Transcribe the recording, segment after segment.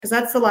because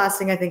that's the last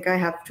thing I think I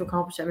have to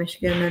accomplish at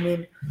Michigan. I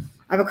mean,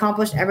 I've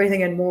accomplished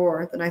everything and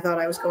more than I thought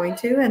I was going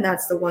to, and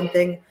that's the one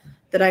thing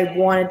that I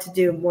wanted to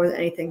do more than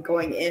anything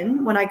going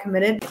in when I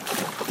committed.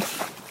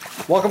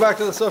 Welcome back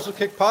to the Social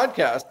Kick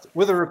podcast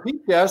with a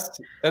repeat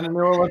guest and a new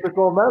Olympic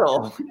gold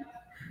medal.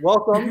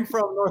 Welcome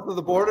from north of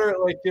the border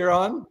at Lake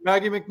Huron,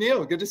 Maggie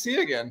McNeil. Good to see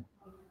you again.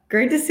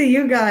 Great to see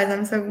you guys.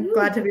 I'm so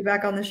glad to be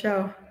back on the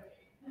show.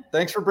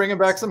 Thanks for bringing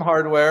back some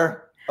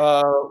hardware.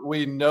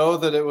 We know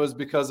that it was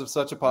because of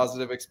such a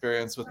positive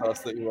experience with us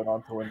that you went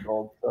on to win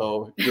gold,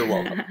 so you're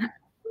welcome.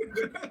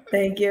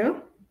 Thank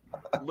you.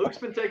 Luke's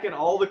been taking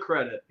all the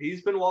credit.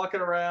 He's been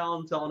walking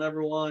around telling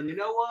everyone, you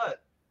know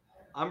what?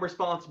 I'm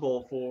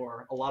responsible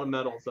for a lot of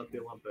medals at the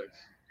Olympics.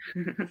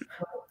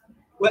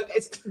 Well,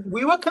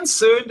 we were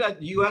concerned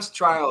at U.S.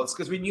 trials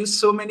because we knew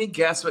so many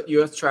guests at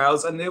U.S.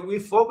 trials, and we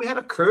thought we had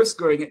a curse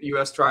going at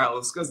U.S.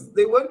 trials because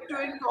they weren't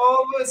doing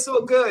always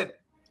so good.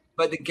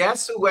 But the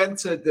guests who went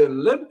to the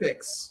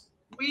Olympics,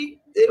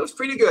 it was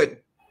pretty good.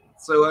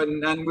 So,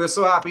 and we're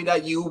so happy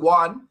that you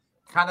won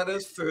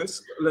Canada's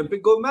first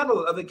Olympic gold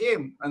medal of the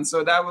game, and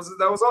so that was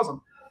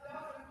awesome.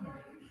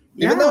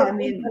 Even though it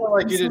seemed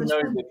like you didn't know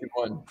you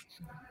won.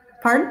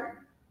 Pardon?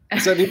 I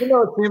said, even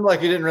though it seemed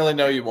like you didn't really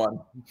know you won.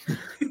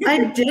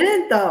 I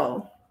didn't,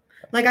 though.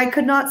 Like, I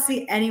could not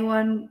see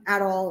anyone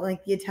at all,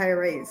 like, the entire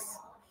race.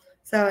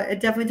 So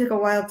it definitely took a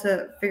while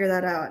to figure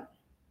that out.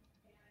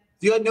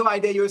 You had no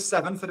idea you were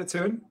seventh for the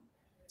turn?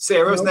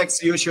 Sarah was next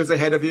to you. She was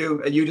ahead of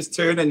you, and you just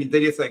turned and you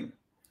did your thing.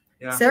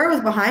 Yeah. Sarah was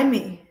behind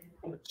me.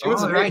 She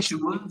was right. She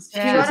was. She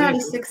went out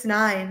of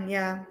 6'9",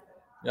 yeah.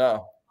 Yeah.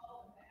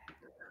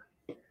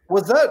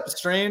 Was that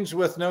strange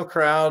with no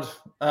crowd?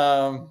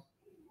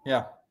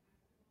 Yeah.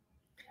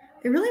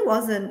 It really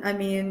wasn't. I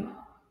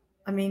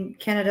mean,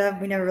 Canada,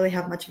 we never really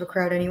have much of a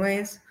crowd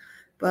anyways.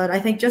 But I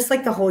think just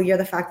like the whole year,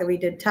 the fact that we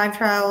did time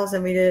trials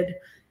and we did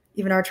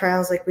even our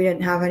trials, like we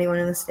didn't have anyone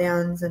in the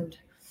stands. And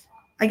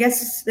I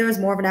guess there was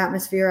more of an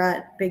atmosphere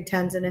at Big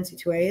Tens and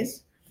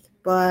NC2As.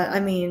 But I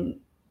mean,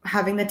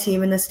 having the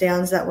team in the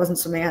stands that wasn't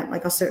so many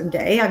like a certain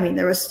day, I mean,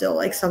 there was still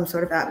like some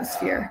sort of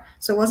atmosphere.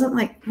 So it wasn't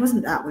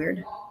that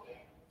weird.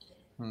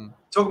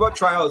 Talk about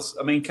trials.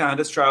 I mean,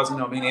 Canada's trials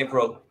in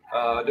April.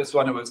 This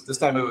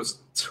time it was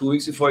 2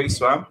 weeks before you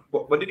swam.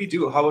 What did you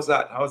do? How was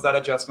that? How was that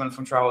adjustment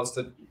from trials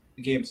to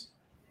the games?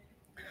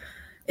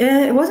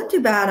 It wasn't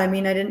too bad. I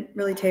mean, I didn't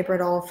really taper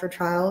at all for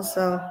trials,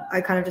 so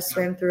I kind of just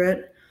swam through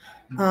it.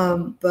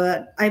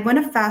 But I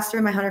went faster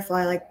in my 100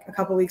 fly like a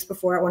couple weeks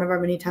before at one of our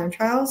mini time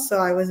trials, so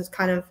I was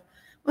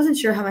wasn't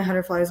sure how my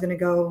 100 fly was going to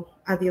go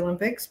at the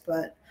Olympics,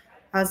 but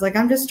I was like,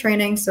 I'm just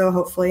training, so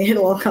hopefully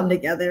it'll all come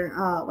together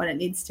when it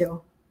needs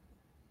to.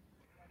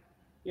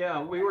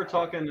 Yeah, we were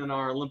talking in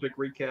our Olympic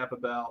recap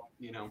about,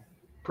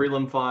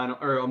 prelim final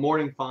or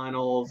morning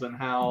finals and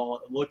how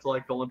it looked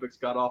like the Olympics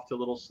got off to a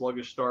little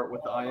sluggish start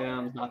with the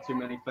IMs, not too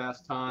many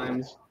fast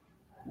times.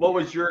 What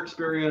was your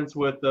experience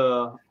with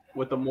the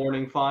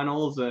morning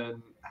finals,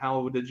 and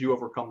how did you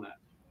overcome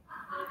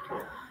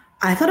that?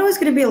 I thought it was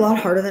going to be a lot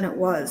harder than it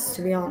was,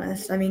 to be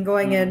honest. I mean,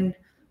 going in,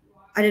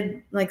 I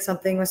did like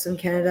something with some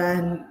Canada,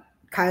 and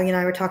Kylie and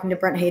I were talking to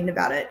Brent Hayden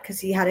about it because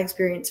he had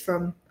experience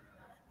from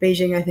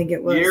Beijing, I think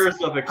it was. Years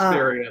of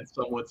experience,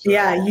 I would say.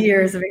 Yeah,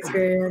 years of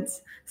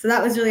experience. So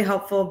that was really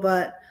helpful,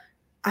 but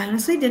I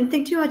honestly didn't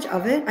think too much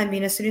of it. I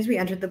mean, as soon as we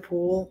entered the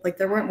pool, like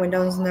there weren't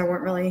windows and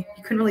you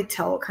couldn't really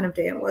tell what kind of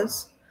day it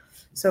was.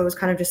 So it was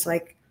kind of just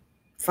like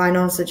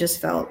finals that just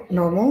felt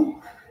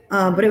normal.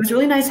 But it was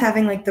really nice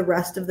having like the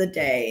rest of the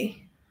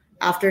day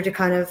after to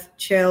kind of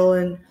chill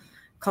and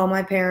call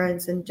my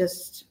parents and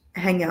just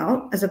hang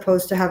out, as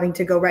opposed to having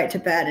to go right to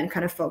bed and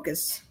kind of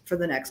focus for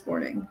the next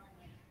morning.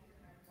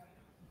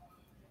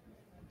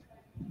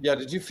 Yeah,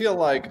 did you feel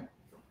like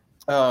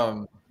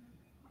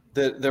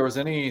that there was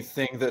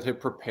anything that had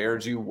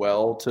prepared you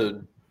well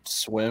to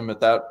swim at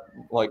that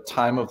like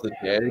time of the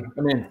day?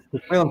 I mean, the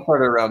prelim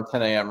started around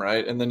 10 a.m.,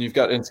 right? And then you've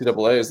got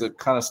NCAAs that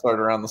kind of start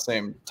around the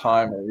same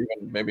time, or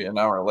even maybe an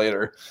hour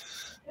later.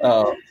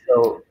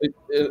 So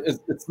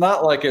it's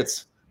not like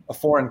it's a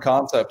foreign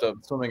concept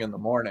of swimming in the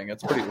morning.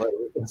 It's pretty late,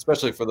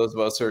 especially for those of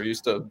us who are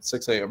used to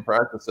 6 a.m.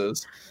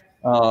 practices.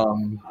 So,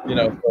 hey,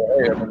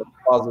 I mean, it's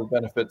a positive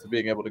benefit to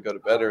being able to go to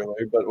bed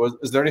early. But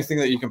is there anything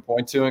that you can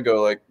point to and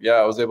go like, yeah,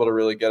 I was able to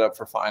really get up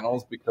for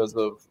finals because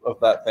of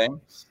that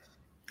thing?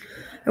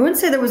 I wouldn't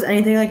say there was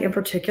anything like in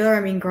particular. I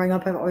mean, growing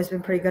up, I've always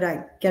been pretty good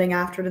at getting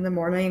after it in the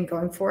morning and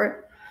going for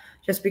it,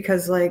 just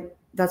because like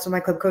that's what my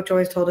club coach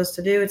always told us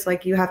to do. It's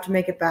like you have to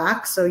make it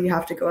back, so you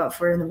have to go out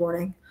for it in the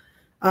morning.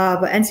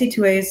 But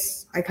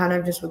NC2As, I kind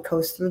of just would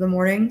coast through the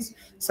mornings.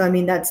 So, I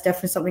mean, that's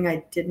definitely something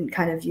I didn't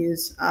kind of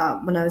use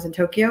when I was in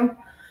Tokyo.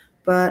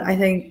 But I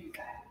think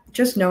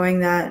just knowing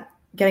that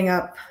getting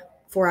up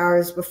 4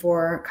 hours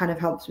before kind of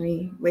helps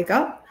me wake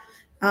up,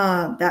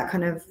 that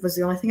kind of was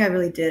the only thing I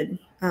really did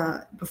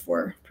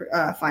before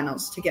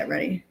finals to get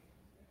ready.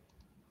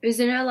 Was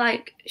there no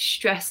like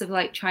stress of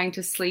like trying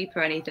to sleep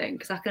or anything?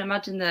 Because I can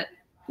imagine that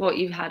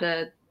you've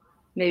had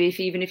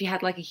even if you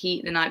had like a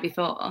heat the night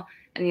before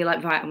and you're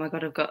like, right, oh my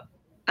God,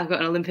 I've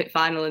got an Olympic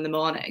final in the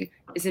morning.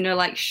 Is there no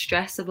like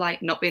stress of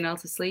like not being able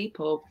to sleep,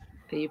 or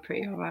are you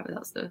pretty all right with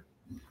that stuff?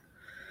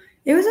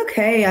 It was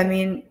okay. I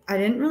mean, I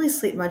didn't really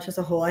sleep much as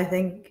a whole, I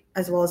think,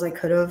 as well as I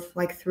could have,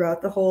 like,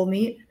 throughout the whole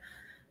meet.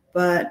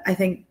 But I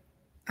think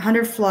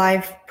 100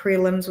 fly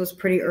prelims was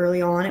pretty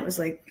early on. It was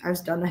like I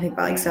was done, I think,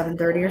 by like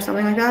 7:30 or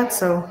something like that.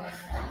 So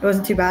it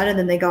wasn't too bad. And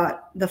then they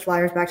got the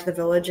flyers back to the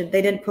village, and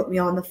they didn't put me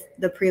on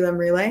the prelim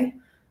relay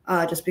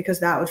just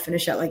because that would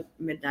finish at like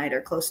midnight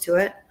or close to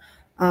it.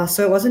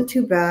 So it wasn't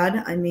too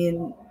bad. I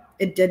mean,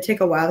 it did take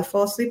a while to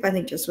fall asleep, I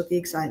think, just with the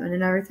excitement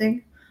and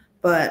everything.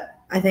 But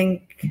I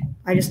think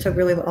I just took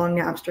really long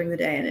naps during the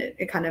day, and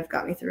it kind of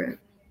got me through it.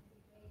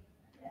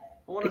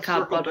 I want to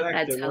circle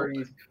back to where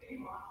you.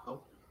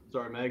 Oh,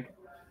 sorry, Meg.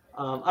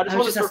 I just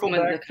want to circle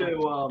back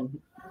to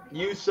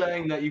you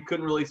saying that you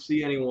couldn't really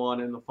see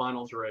anyone in the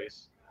finals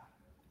race.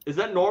 Is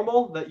that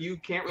normal that you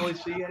can't really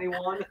see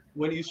anyone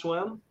when you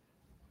swim?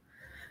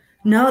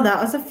 No,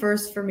 that was a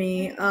first for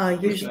me.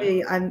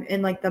 Usually I'm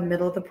in like the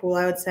middle of the pool,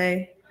 I would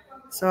say.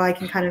 So I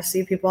can kind of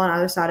see people on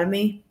either side of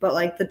me. But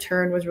like the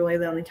turn was really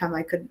the only time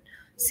I could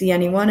see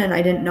anyone, and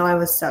I didn't know I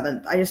was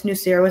seventh. I just knew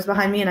Sarah was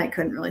behind me, and I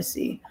couldn't really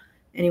see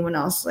anyone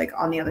else like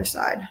on the other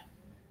side.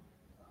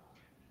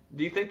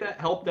 Do you think that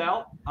helped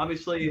out?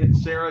 Obviously,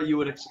 Sarah, you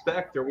would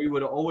expect, or we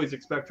would always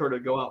expect her to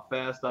go out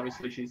fast.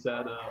 Obviously, she's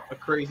had a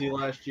crazy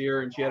last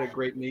year, and she had a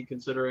great meet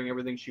considering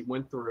everything she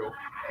went through.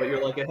 But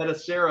you're like ahead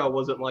of Sarah.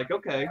 Was it like,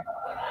 okay,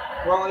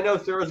 well, I know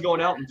Sarah's going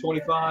out in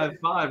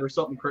 25.5 or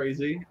something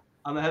crazy.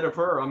 I'm ahead of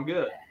her. I'm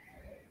good.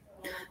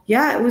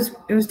 Yeah, it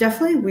was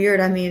definitely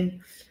weird. I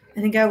mean, I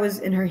think I was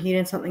in her heat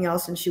and something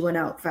else, and she went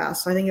out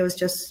fast. So I think it was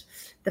just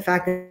the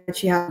fact that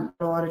she had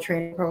a lot of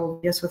training,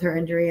 probably just with her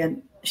injury,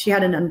 and she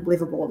had an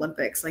unbelievable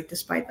Olympics, like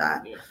despite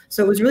that. Yeah.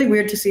 So it was really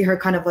weird to see her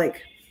kind of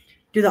like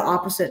do the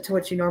opposite to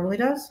what she normally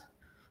does,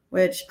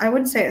 which I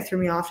wouldn't say it threw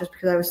me off just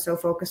because I was so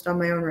focused on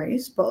my own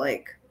race. But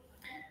like,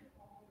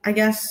 I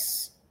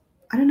guess,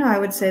 I don't know, I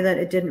would say that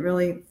it didn't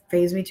really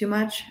faze me too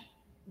much,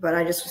 but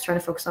I just was trying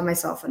to focus on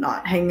myself and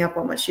not hanging up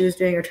on what she was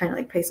doing or trying to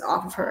like pace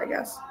off of her, I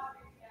guess.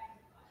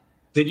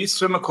 Did you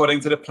swim according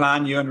to the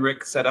plan you and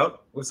Rick set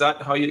out? Was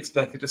that how you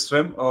expected to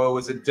swim, or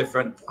was it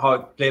different how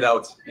it played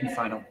out in the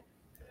final?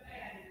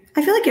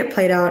 I feel like it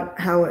played out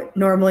how it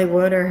normally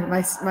would, or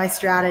my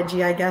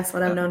strategy, I guess,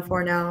 what I'm known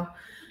for now.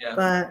 Yeah.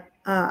 But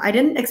I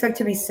didn't expect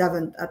to be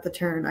seventh at the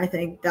turn. I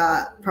think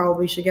that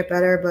probably should get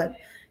better. But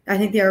I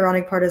think the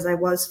ironic part is I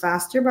was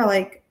faster by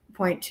like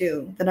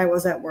 0.2 than I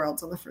was at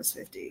Worlds on the first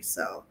 50.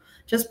 So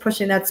just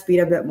pushing that speed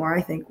a bit more,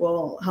 I think,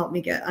 will help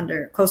me get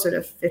closer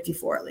to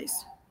 54 at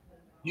least.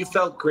 You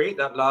felt great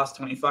that last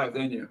 25,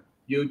 didn't you?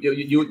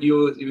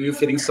 You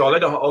feeling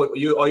solid, or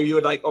you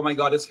were like, oh my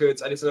god, this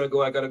hurts. I just gotta go.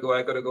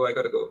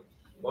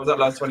 What was that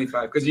last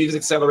 25? Because you just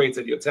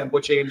accelerated, your tempo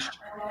changed,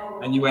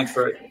 and you went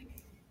for it.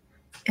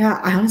 Yeah,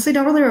 I honestly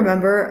don't really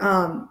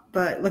remember.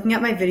 But looking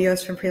at my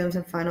videos from prelims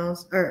and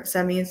finals or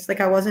semis,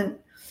 like I wasn't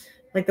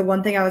like the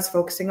one thing I was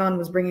focusing on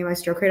was bringing my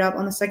stroke rate up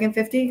on the second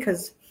 50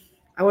 because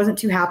I wasn't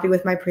too happy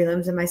with my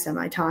prelims and my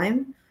semi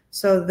time.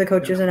 So the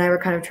coaches and I were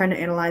kind of trying to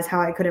analyze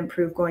how I could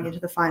improve going into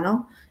the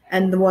final.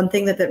 And the one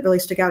thing that really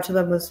stuck out to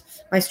them was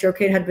my stroke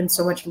rate had been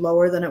so much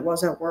lower than it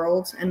was at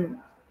Worlds. And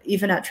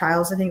even at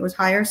trials, I think it was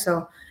higher.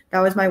 So that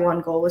was my one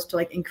goal, was to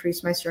like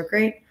increase my stroke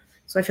rate.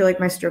 So I feel like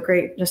my stroke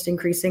rate just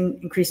increased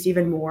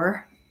even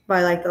more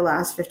by like the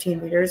last 15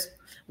 meters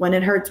when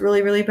it hurts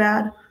really, really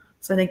bad.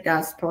 So I think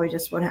that's probably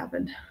just what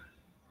happened.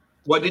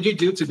 What did you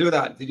do to do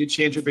that? Did you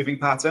change your breathing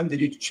pattern? Did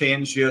you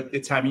change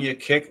the timing of your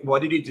kick?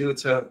 What did you do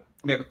to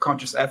make a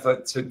conscious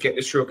effort to get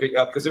the stroke rate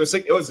up? Because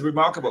it was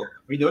remarkable.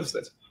 We noticed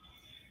it.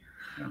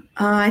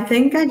 I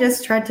think I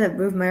just tried to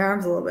move my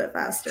arms a little bit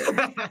faster.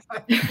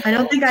 I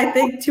don't think I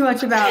think too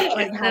much about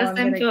like how I'm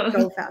going to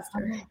go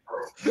faster.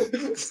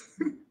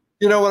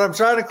 You know, when I'm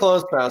trying to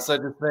close fast, I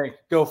just think,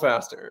 go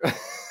faster.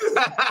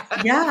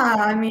 Yeah,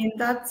 I mean,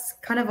 that's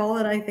kind of all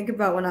that I think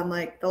about when I'm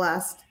like the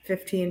last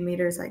 15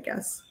 meters, I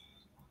guess.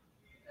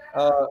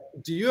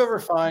 Do you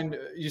ever find,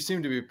 you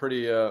seem to be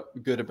pretty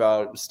good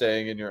about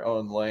staying in your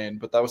own lane,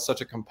 but that was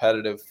such a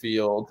competitive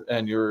field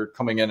and you're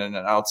coming in an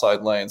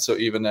outside lane. So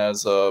even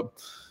as a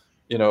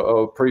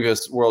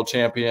previous world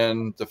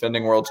champion,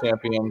 defending world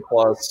champion,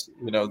 plus,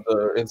 the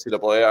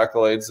NCAA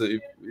accolades that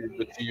you've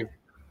achieved,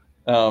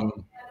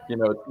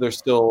 there's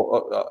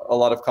still a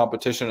lot of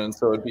competition. And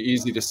so it'd be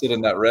easy to sit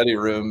in that ready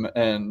room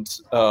and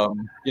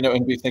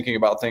and be thinking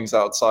about things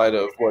outside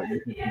of what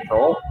you can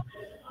control.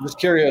 I'm just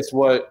curious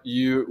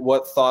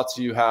what thoughts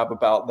you have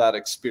about that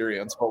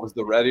experience. What was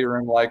the ready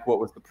room like? What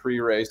was the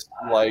pre-race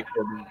like?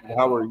 And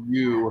how were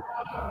you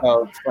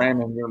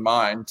framing your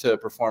mind to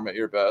perform at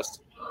your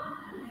best?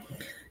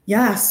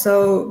 Yeah,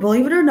 so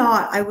believe it or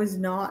not, I was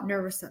not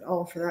nervous at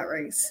all for that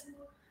race.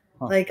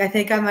 Huh. Like, I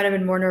think I might have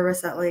been more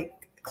nervous at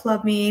like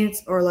club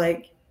meets or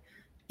like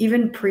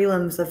even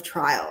prelims of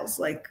trials.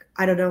 Like,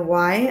 I don't know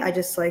why. I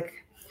just like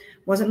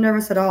wasn't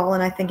nervous at all.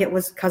 And I think it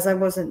was because I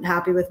wasn't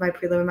happy with my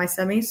prelim and my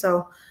semi.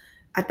 So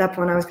at that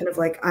point I was kind of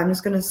like, I'm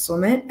just going to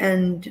swim it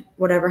and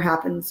whatever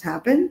happens,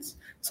 happens.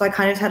 So I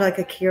kind of had like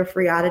a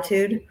carefree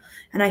attitude.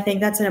 And I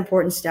think that's an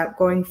important step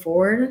going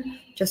forward,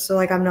 just so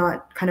like I'm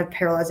not kind of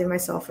paralyzing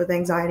myself with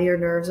anxiety or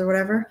nerves or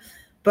whatever.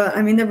 But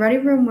I mean, the ready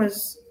room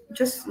was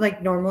just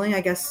like normally,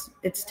 I guess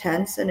it's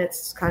tense and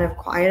it's kind of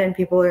quiet and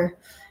people are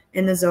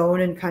in the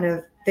zone and kind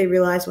of they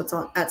realize what's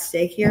at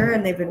stake here.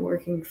 And they've been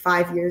working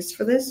 5 years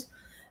for this.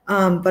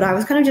 But I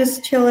was kind of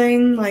just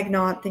chilling, like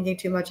not thinking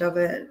too much of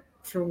it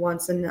for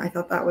once. And I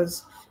thought that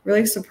was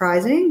really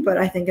surprising, but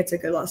I think it's a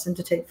good lesson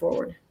to take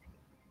forward.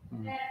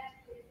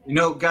 You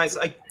know, guys,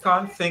 I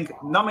can't think,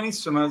 not many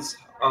swimmers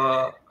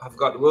have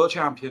got the World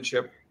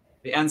Championship,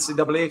 the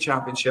NCAA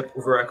Championship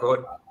over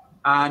record,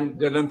 and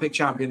the Olympic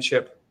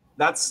Championship.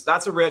 That's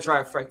a rare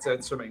trifecta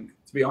in swimming,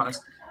 to be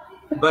honest.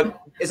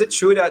 But is it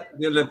true that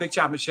the Olympic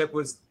Championship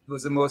was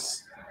the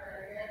most,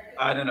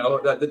 I don't know,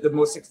 the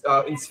most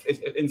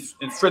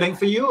thrilling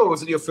for you, or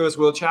was it your first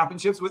World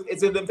Championships?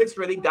 Is the Olympics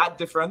really that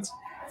different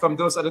from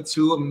those other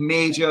two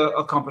major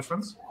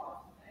accomplishments?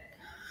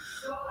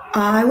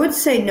 I would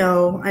say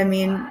no. I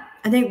mean,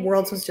 I think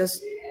Worlds was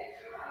just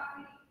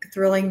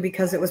thrilling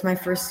because it was my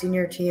first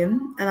senior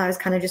team, and I was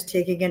kind of just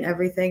taking in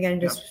everything and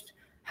just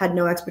had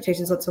no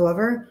expectations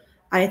whatsoever.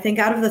 I think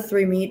out of the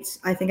 3 meets,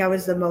 I think I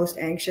was the most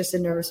anxious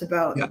and nervous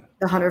about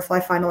the 100-fly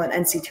final at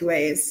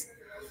NC2As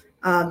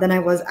than I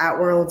was at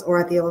Worlds or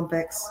at the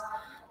Olympics.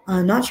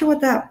 Not sure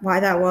why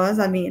that was.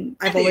 I mean,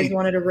 I've always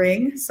wanted a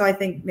ring, so I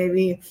think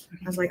maybe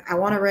I was like, I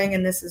want a ring,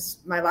 and this is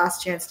my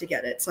last chance to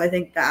get it. So I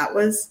think that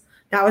was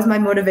my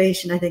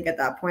motivation, I think, at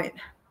that point.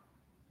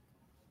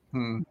 I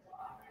mean,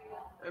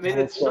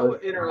 it's so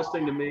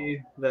interesting to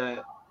me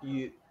that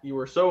you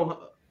were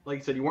so, like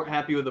you said, you weren't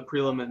happy with the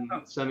prelim and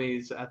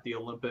semis at the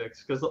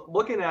Olympics. Because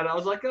looking at it, I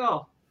was like,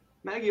 oh,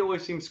 Maggie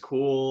always seems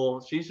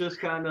cool. She's just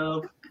kind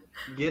of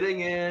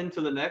getting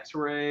into the next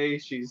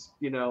race. She's,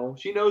 she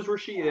knows where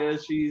she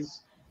is.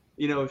 She's,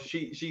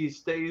 she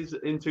stays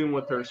in tune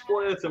with her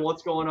splits and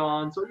what's going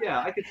on. So,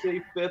 yeah, I could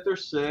say 5th or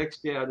 6th.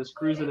 Yeah, just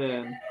cruising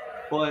in.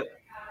 But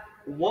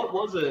what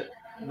was it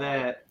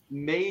that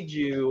made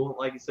you,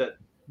 like you said,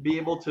 be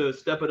able to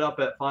step it up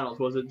at finals?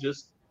 Was it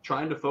just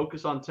trying to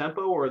focus on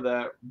tempo, or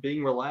that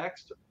being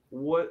relaxed?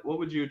 What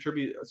would you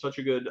attribute such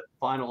a good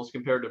finals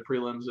compared to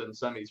prelims and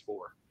semis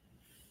for?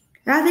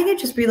 I think it'd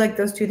just be like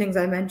those two things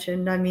I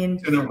mentioned. I mean,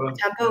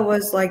 tempo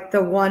was like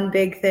the one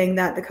big thing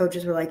that the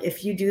coaches were like,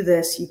 if you do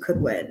this, you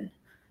could win.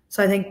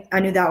 So I think I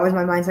knew that was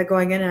my mindset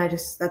going in, and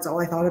that's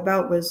all I thought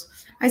about was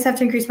I just have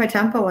to increase my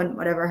tempo, and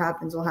whatever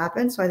happens will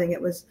happen. So I think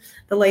it was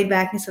the laid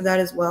backness of that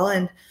as well.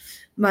 And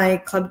my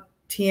club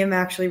team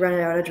actually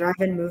rented out a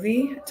drive-in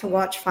movie to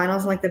watch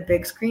finals on like the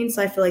big screen.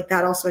 So I feel like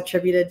that also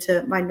attributed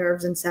to my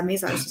nerves in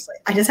semis. I was just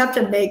like, I just have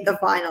to make the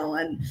final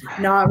and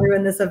not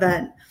ruin this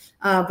event.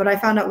 But I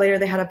found out later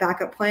they had a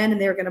backup plan,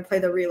 and they were going to play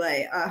the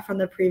relay from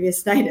the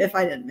previous night if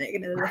I didn't make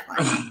it into the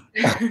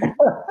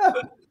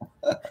final.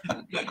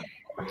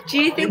 Do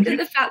you think that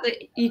the fact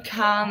that you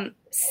can't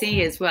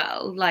see as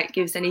well, like,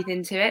 gives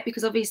anything to it?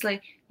 Because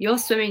obviously you're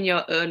swimming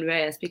your own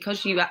race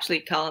because you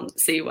actually can't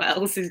see what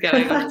else is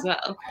going on as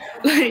well.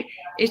 Like,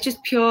 it's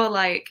just pure,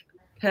 like,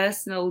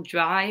 personal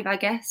drive, I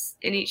guess,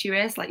 in each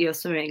race. Like, you're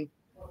swimming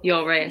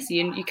your race.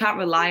 You can't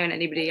rely on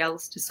anybody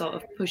else to sort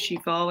of push you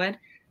forward.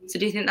 So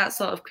do you think that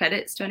sort of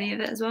credits to any of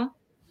it as well?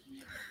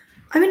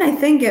 I mean, I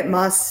think it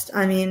must.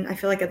 I mean, I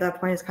feel like at that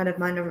point it's kind of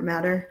mind over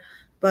matter.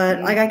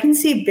 But like I can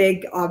see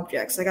big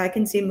objects, like I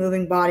can see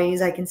moving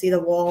bodies, I can see the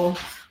wall,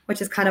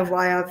 which is kind of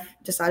why I've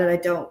decided I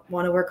don't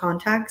want to wear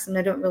contacts and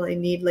I don't really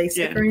need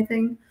LASIK or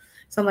anything.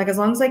 So I'm like, as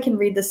long as I can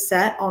read the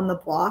set on the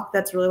block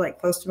that's really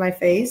like close to my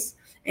face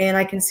and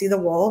I can see the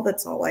wall,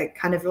 that's all I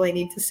kind of really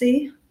need to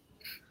see.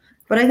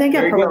 But I think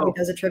it probably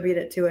does attribute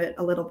it to it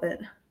a little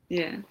bit.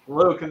 Yeah.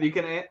 Luke, if you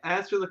can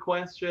answer the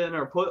question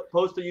or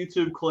post a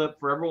YouTube clip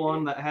for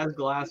everyone that has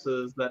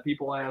glasses that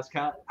people ask,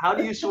 how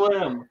do you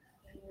swim?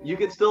 You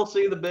can still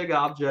see the big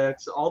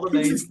objects, all the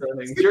main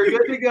things. You're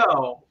good to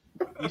go.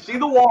 You see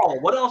the wall.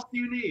 What else do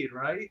you need,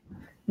 right?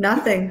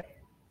 Nothing.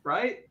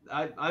 Right?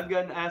 I've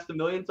gotten asked a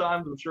million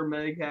times. I'm sure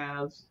Meg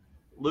has.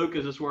 Luke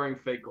is just wearing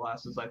fake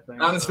glasses, I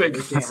think. I'm just fake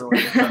glasses.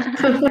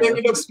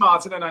 You look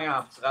smarter than I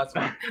am. So that's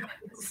fine.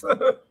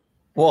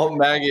 Well,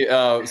 Maggie,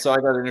 so I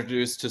got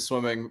introduced to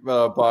swimming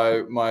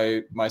by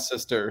my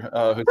sister,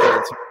 who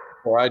started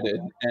before I did,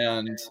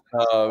 and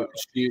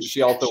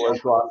she also wears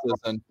glasses,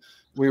 and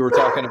we were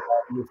talking about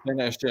you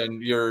finished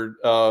and your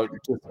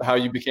just how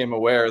you became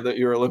aware that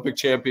you're Olympic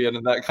champion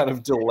and that kind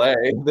of delay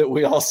that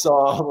we all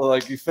saw.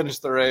 Like you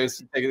finished the race,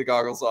 you take the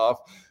goggles off,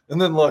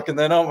 and then look, and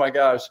then oh my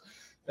gosh,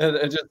 and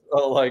just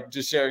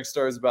just sharing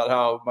stories about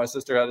how my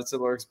sister had a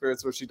similar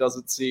experience where she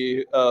doesn't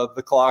see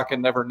the clock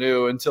and never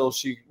knew until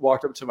she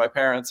walked up to my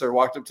parents or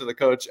walked up to the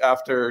coach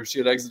after she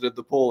had exited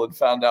the pool and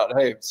found out,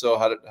 hey, so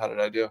how did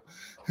I do?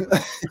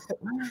 I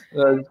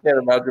can't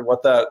imagine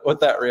what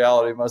that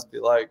reality must be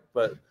like,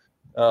 but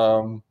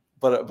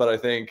I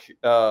think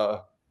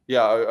I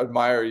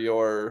admire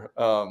your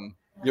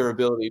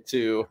ability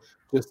to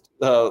just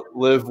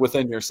live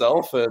within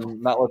yourself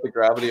and not let the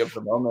gravity of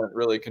the moment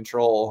really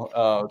control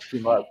too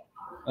much.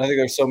 I think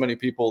there's so many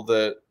people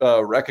that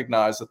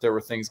recognize that there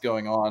were things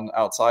going on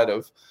outside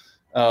of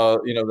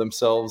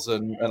themselves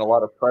and a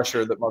lot of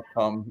pressure that must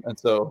come. And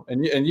so,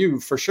 and you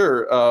for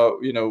sure,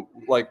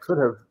 could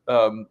have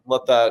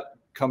let that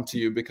come to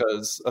you,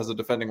 because as a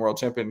defending world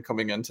champion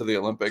coming into the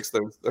Olympics,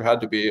 there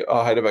had to be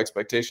a height of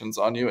expectations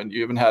on you. And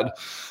you even had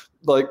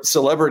like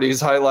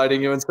celebrities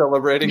highlighting you and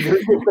celebrating your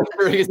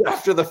victories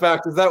after the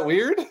fact. Is that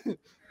weird?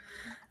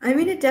 I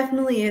mean, it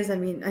definitely is. I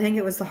mean, I think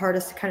it was the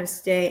hardest to kind of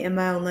stay in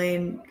my own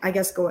lane, I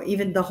guess, go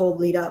even the whole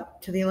lead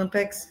up to the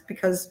Olympics,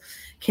 because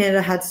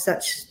Canada had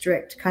such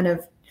strict kind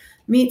of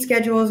meet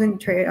schedules and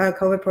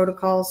COVID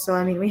protocols. So,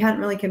 I mean, we hadn't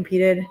really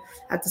competed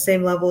at the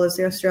same level as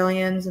the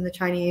Australians and the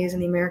Chinese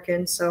and the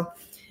Americans. So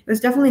it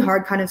was definitely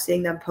hard kind of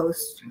seeing them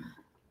post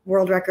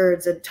world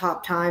records and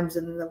top times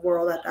in the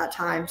world at that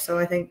time. So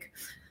I think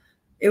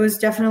it was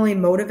definitely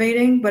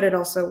motivating, but it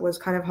also was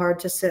kind of hard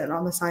to sit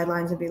on the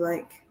sidelines and be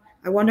like,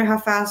 I wonder how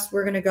fast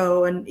we're going to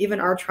go. And even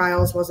our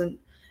trials wasn't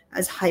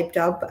as hyped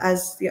up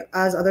as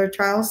other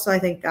trials. So I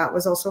think that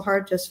was also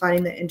hard, just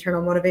finding the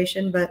internal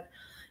motivation. But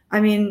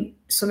I mean,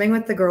 swimming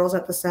with the girls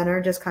at the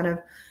center just kind of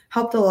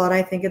helped a lot,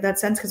 I think, in that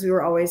sense, because we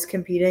were always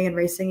competing and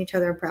racing each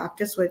other in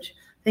practice, which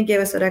I think gave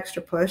us that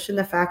extra push. And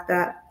the fact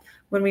that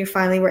when we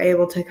finally were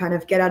able to kind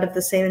of get out of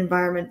the same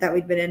environment that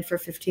we'd been in for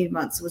 15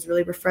 months was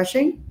really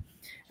refreshing.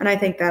 And I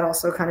think that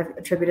also kind of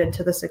attributed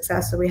to the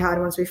success that we had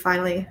once we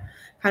finally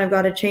kind of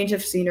got a change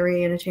of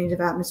scenery and a change of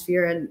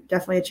atmosphere and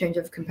definitely a change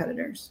of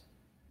competitors.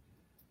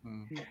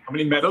 How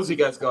many medals you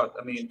guys got?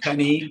 I mean,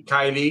 Penny,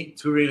 Kylie,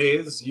 2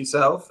 relays,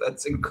 yourself.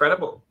 That's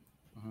incredible.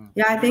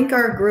 Yeah, I think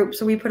our group,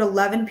 so we put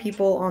 11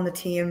 people on the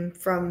team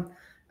from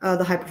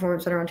the High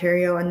Performance Center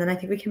Ontario, and then I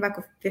think we came back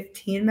with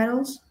 15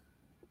 medals.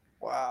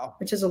 Wow.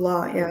 Which is a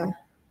lot, yeah.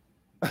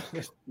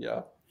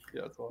 Yeah.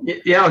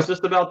 Yeah, I was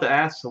just about to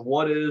ask,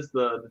 what is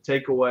the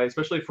takeaway,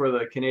 especially for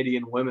the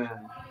Canadian women,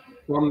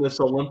 from this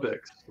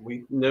Olympics?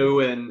 We knew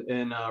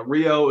in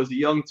Rio it was a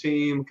young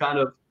team, kind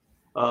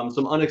of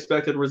some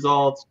unexpected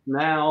results.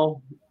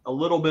 Now a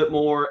little bit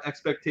more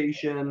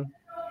expectation,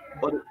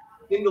 but it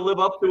seemed to live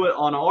up to it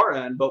on our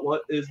end. But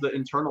what is the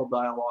internal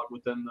dialogue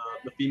within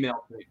the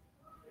female team?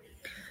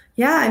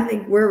 Yeah, I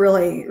think we're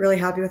really, really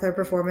happy with our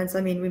performance.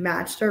 I mean, we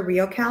matched our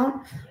Rio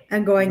count,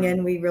 and going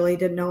in, we really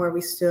didn't know where we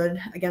stood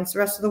against the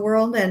rest of the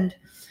world. And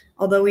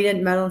although we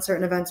didn't medal in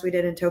certain events we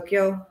did in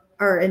Tokyo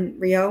or in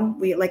Rio,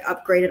 we like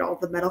upgraded all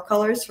the medal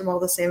colors from all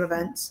the same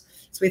events.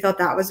 So we thought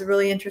that was a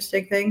really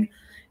interesting thing.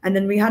 And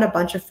then we had a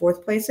bunch of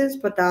 4th places,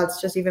 but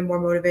that's just even more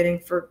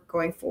motivating for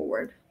going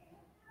forward.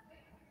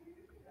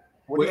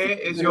 Where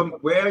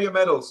are your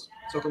medals?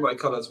 Talking about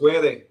colors, where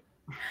are they?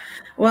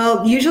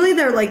 Well, usually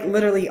they're like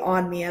literally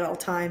on me at all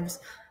times,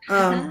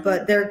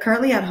 but they're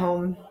currently at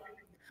home.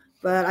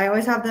 But I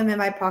always have them in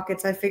my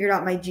pockets. I figured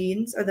out my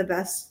jeans are the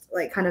best,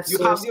 like kind of.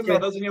 You have your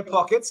medals in your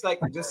pockets, like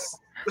just.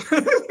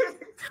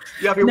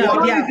 You have your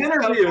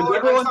interviews.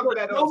 Everyone's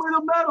like, "Show me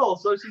the medal,"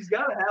 so she's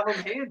got to have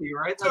them handy,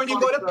 right? So when you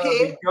go to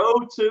pay,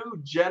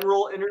 go-to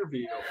general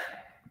interview.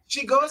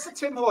 She goes to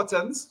Tim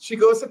Hortons. She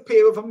goes to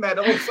pay with a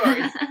medal.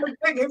 Sorry,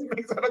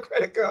 makes on a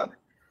credit card.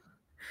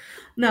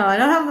 No, I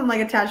don't have them like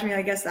attached to me,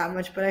 I guess, that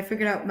much. But I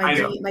figured out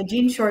my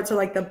jean shorts are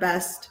like the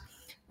best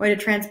way to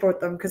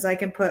transport them, because I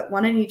can put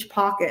one in each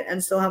pocket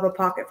and still have a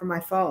pocket for my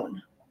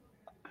phone.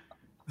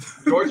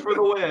 George for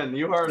the win.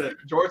 You heard it.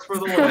 George for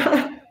the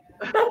win.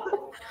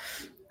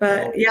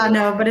 But yeah,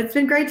 no, but it's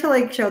been great to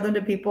like show them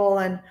to people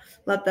and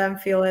let them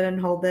feel it and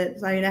hold it.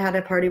 I mean, I had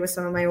a party with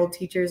some of my old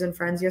teachers and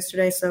friends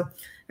yesterday, so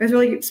it was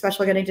really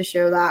special getting to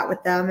share that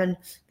with them. And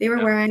they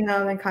were wearing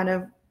them, and kind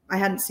of, I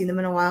hadn't seen them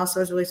in a while, so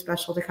it was really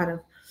special to kind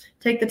of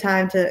take the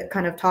time to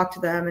kind of talk to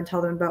them and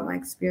tell them about my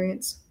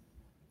experience.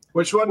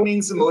 Which one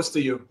means the most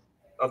to you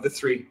of the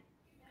 3?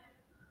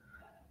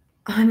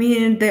 I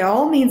mean, they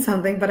all mean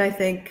something, but I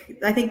think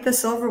the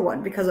silver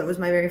one, because it was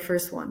my very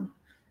first one,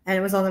 and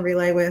it was on the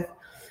relay with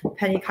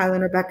Penny, Kylie,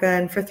 and Rebecca,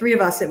 and for 3 of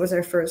us, it was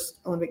our first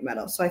Olympic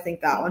medal. So I think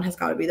that one has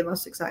got to be the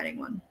most exciting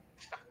one.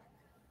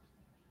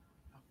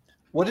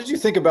 What did you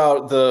think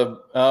about the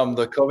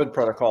COVID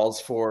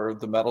protocols for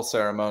the medal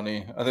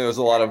ceremony? I think there was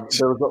a lot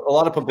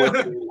of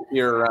publicity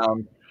here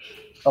around.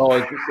 Oh,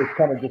 it's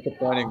kind of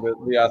disappointing that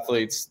the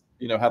athletes,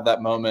 have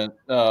that moment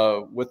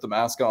with the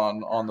mask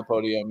on the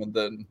podium,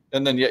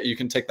 and then yet you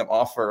can take them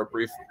off for a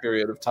brief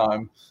period of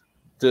time.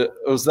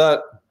 Was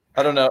that,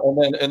 I don't know,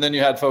 and then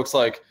you had folks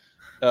like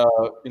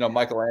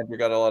Michael Andrew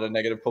got a lot of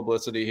negative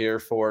publicity here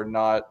for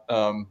not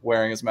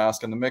wearing his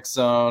mask in the mix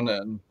zone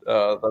and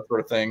that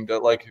sort of thing.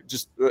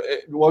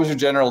 What was your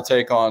general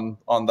take on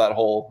that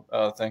whole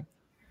thing?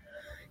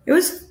 It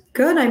was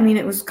good. I mean,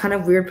 it was kind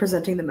of weird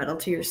presenting the medal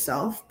to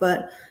yourself,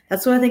 but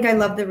that's what I think I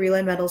love the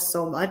relay medals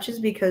so much, is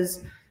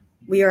because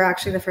we are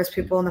actually the first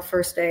people on the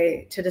first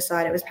day to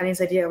decide. It was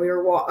Penny's idea. We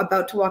were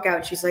about to walk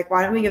out. She's like,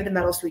 why don't we give the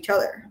medals to each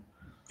other?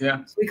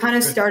 Yeah. So we kind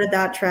of started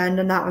that trend,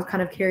 and that was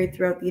kind of carried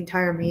throughout the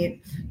entire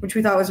meet, which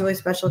we thought was really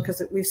special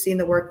because we've seen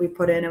the work we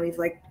put in and we've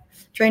like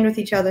trained with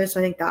each other. So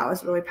I think that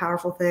was a really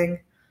powerful thing.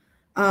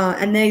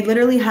 And they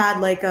literally had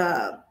like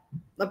a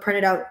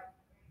printed out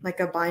like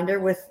a binder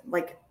with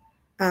like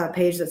a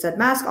page that said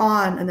mask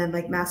on and then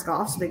like mask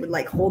off. So they would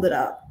like hold it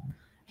up,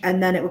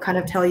 and then it would kind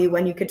of tell you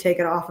when you could take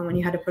it off and when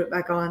you had to put it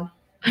back on.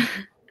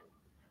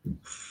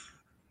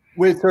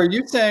 Wait, so are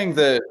you saying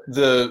that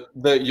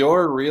that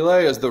your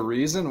relay is the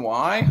reason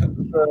why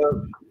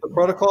the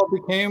protocol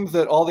became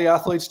that all the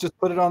athletes just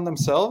put it on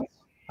themselves?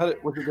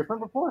 Was it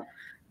different before?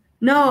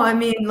 No, I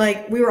mean,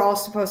 like we were all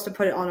supposed to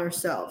put it on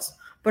ourselves,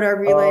 but our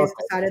relays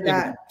decided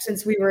that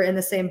since we were in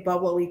the same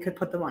bubble, we could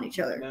put them on each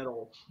other.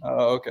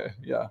 Oh, okay.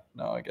 Yeah.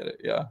 No, I get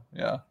it. Yeah.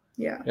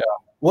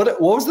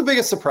 What was the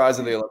biggest surprise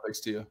of the Olympics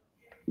to you?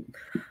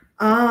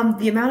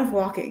 The amount of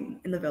walking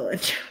in the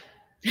village.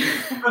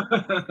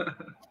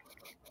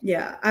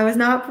 Yeah, I was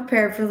not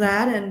prepared for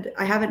that, and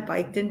I haven't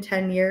biked in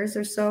 10 years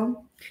or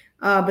so.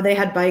 But they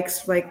had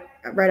bikes like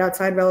right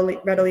outside,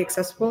 readily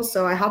accessible.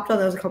 So I hopped on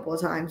those a couple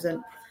of times,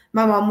 and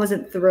my mom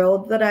wasn't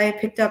thrilled that I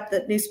picked up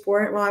that new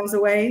sport while I was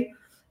away.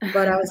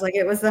 But I was like,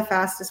 it was the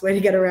fastest way to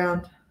get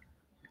around.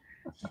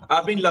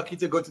 I've been lucky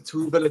to go to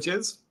 2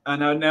 villages,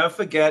 and I'll never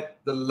forget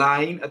the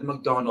line at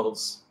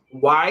McDonald's.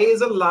 Why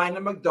is a line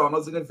at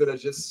McDonald's in a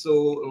village so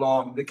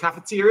long? The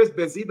cafeteria is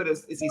busy, but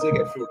it's easy to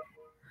get food.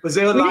 Was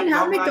there a We line? didn't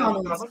have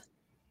McDonald's.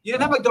 You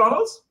didn't have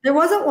McDonald's? There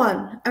wasn't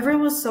one.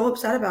 Everyone was so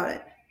upset about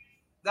it.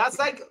 That's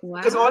like,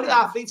 because all the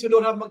athletes who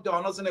don't have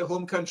McDonald's in their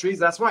home countries,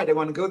 that's why they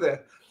want to go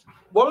there.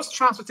 What was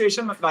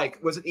transportation like?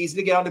 Was it easy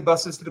to get on the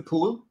buses to the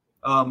pool?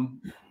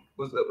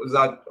 Was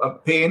that a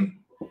pain?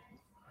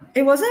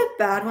 It wasn't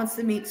bad once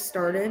the meet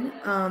started.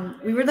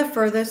 We were the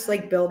furthest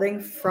like building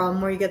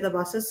from where you get the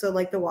buses, so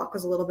like the walk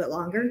was a little bit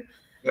longer.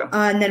 Yeah.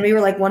 And then we were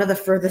like one of the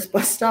furthest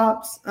bus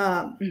stops.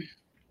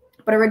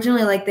 But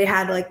originally, like they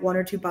had like 1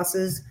 or 2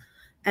 buses,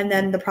 and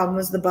then the problem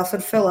was the bus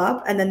would fill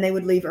up, and then they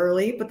would leave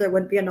early, but there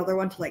wouldn't be another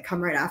one to like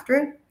come right after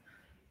it.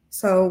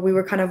 So we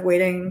were kind of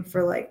waiting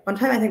for like one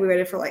time. I think we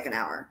waited for like an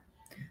hour,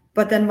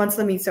 but then once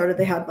the meet started,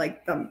 they had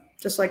like them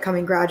just like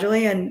coming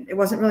gradually, and it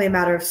wasn't really a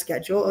matter of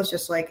schedule. It was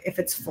just like if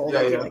it's full,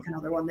 there'll be like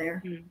another one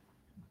there. And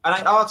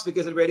I asked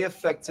because it really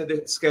affected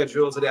the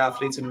schedules of the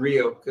athletes in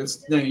Rio,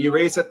 because you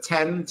race at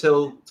 10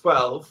 till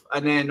 12,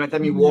 and then by the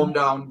time you warm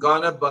down,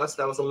 got on a bus.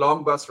 That was a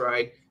long bus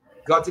ride.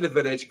 Got to the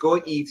village, go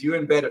eat. You were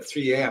in bed at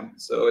 3 a.m.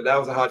 So that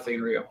was a hard thing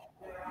in Rio.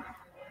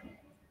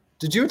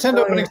 Did you attend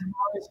opening?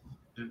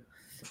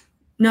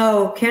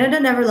 No, Canada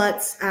never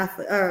lets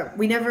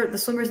the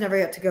swimmers never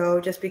get to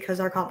go just because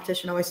our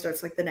competition always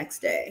starts like the next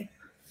day.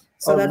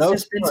 So that's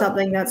just been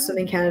something that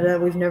Swimming Canada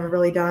we've never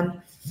really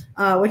done,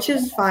 which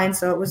is fine.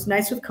 So it was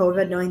nice with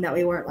COVID knowing that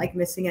we weren't like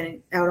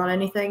missing out on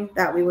anything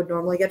that we would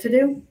normally get to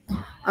do.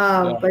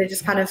 But it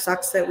just kind of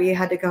sucks that we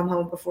had to come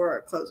home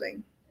before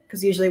closing,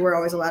 because usually we're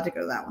always allowed to go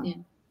to that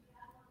one.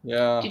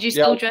 Yeah. Did you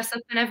still dress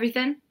up and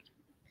everything?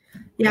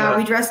 Yeah,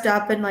 we dressed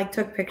up and like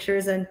took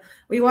pictures, and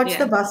we watched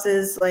the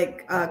buses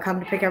like come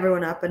to pick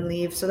everyone up and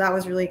leave. So that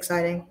was really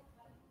exciting.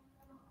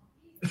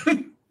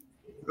 Who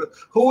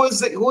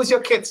was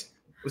your kit?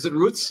 Was it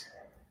Roots?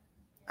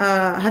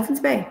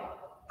 Hudson's Bay.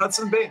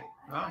 Hudson Bay.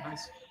 Oh,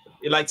 nice.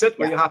 You liked it?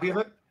 Were you happy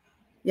with it?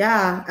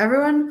 Yeah,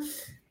 everyone.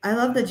 I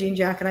love the jean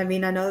jacket. I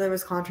mean, I know there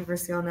was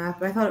controversy on that,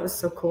 but I thought it was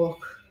so cool.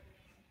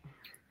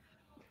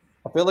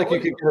 I feel like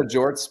you could get a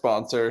Jorts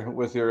sponsor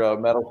with your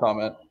medal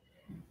comment.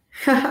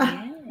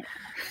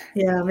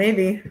 Yeah,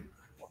 maybe.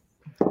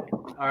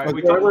 All right,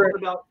 we talked a lot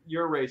about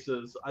your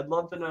races. I'd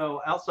love to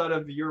know, outside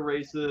of your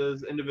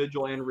races,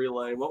 individual and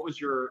relay, what was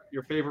your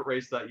favorite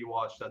race that you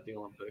watched at the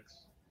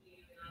Olympics?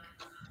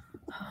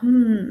 I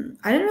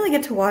didn't really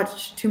get to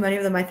watch too many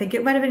of them. I think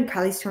it might have been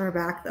Kylie's turn her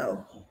back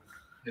though.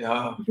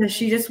 Yeah. Because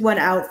she just went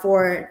out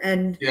for it,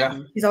 and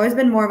she's always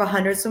been more of a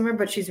 100 swimmer,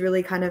 but she's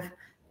really kind of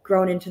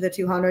grown into the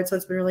 200. So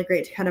it's been really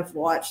great to kind of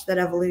watch that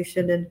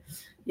evolution. And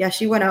yeah,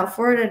 she went out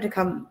for it, and to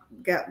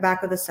get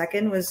back with a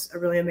second was a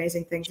really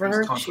amazing thing for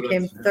her. She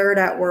came third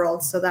at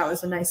Worlds, so that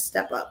was a nice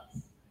step up.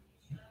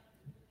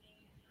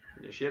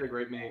 Yeah, she had a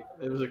great meet.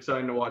 It was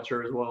exciting to watch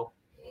her as well.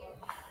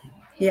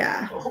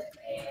 Yeah.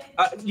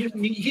 You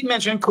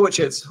mentioned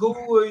coaches. Who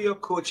were your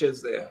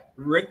coaches there?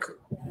 Rick?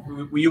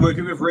 Were you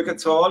working with Rick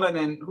at all? And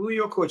then who are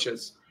your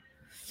coaches?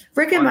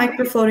 Rick and Mike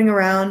were floating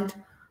around.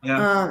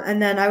 Yeah. And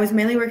then I was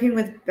mainly working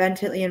with Ben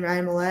Titley and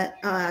Ryan Millette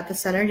at the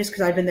center, just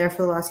because I'd been there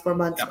for the last 4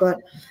 months. Yeah. But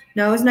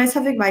no, it was nice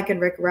having Mike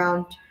and Rick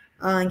around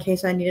in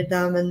case I needed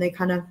them. And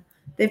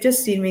they've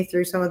just seen me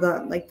through some of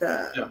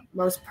the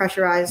most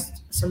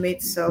pressurized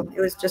meets. So it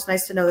was just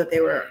nice to know that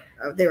they were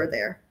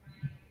there.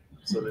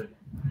 Absolutely.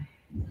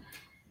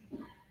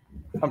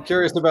 I'm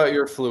curious about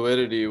your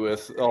fluidity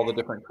with all the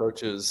different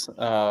coaches.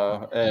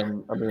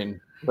 And I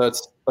mean,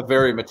 that's a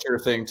very mature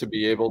thing to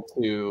be able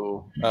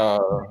to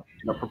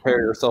prepare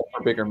yourself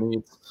for bigger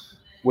meets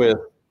with,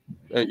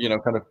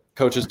 kind of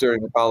coaches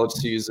during the college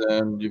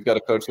season. You've got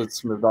a coach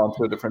that's moved on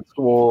to a different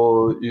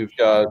school. You've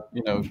got,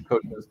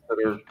 coaches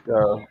that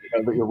are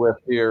that you're with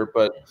here.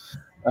 But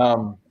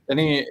how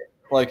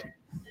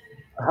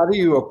do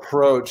you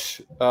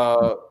approach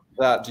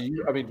that? Do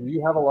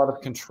you have a lot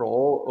of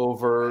control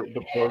over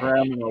the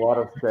program and a lot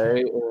of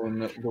say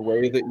in the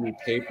way that you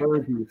taper?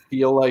 Do you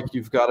feel like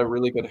you've got a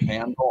really good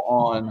handle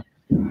on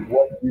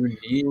what you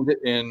need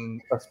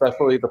in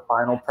especially the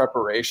final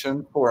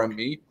preparation for a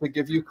meet to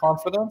give you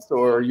confidence,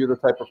 or are you the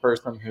type of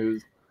person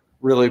who's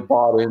really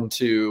bought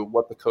into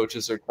what the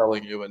coaches are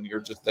telling you and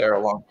you're just there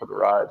along for the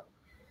ride?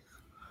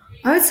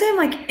 I would say I'm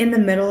like in the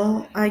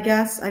middle, I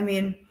guess. I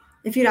mean,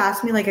 if you'd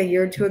asked me like a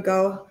year or two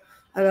ago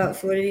about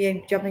fluidity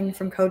and jumping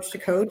from coach to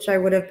coach, I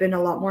would have been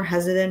a lot more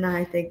hesitant.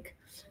 I think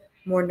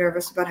more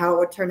nervous about how it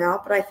would turn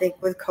out. But I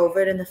think with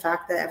COVID and the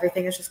fact that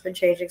everything has just been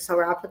changing so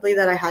rapidly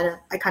that I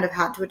kind of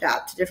had to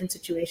adapt to different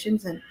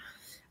situations. And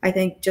I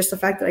think just the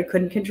fact that I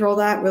couldn't control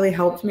that really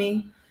helped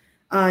me.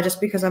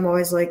 Just because I'm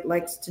always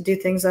likes to do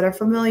things that are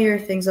familiar,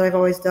 things that I've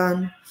always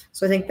done.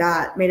 So I think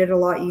that made it a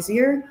lot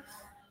easier.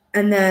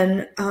 And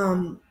then,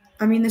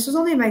 I mean, this was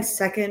only my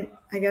second,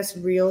 I guess,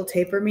 real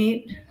taper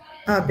meet,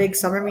 big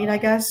summer meet, I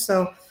guess.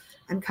 So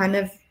I'm kind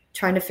of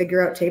trying to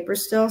figure out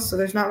tapers still. So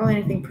there's not really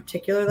anything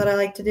particular that I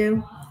like to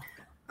do.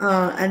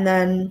 And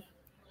then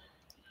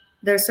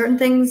there's certain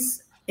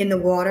things in the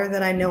water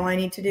that I know I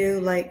need to do,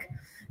 like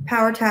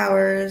power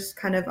towers,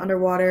 kind of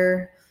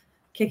underwater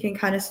kicking,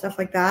 kind of stuff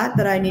like that,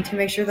 that I need to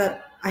make sure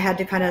that I had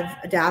to kind of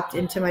adapt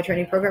into my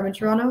training program in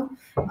Toronto.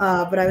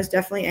 But I was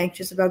definitely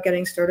anxious about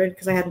getting started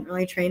because I hadn't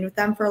really trained with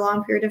them for a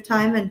long period of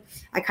time. And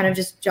I kind of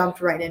just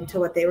jumped right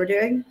into what they were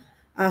doing.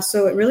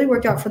 So it really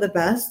worked out for the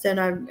best. And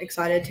I'm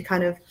excited to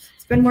kind of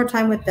spend more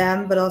time with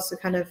them, but also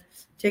kind of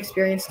to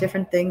experience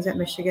different things at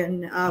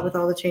Michigan with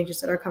all the changes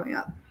that are coming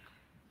up.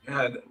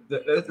 Yeah,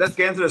 let's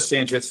get into those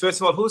changes. First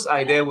of all, whose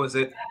idea was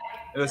it?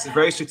 It was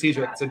very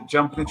strategic to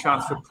jump in the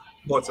transfer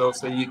portal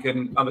so you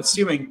can, I'm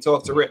assuming,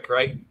 talk to Rick,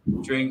 right?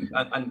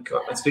 And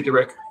speak to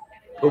Rick.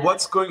 But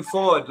what's going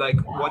forward? Like,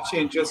 what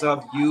changes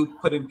have you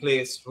put in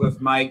place with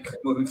Mike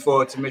moving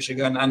forward to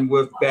Michigan and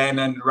with Ben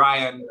and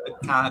Ryan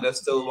at Canada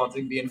still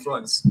wanting to be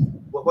influenced?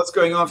 What's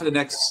going on for the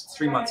next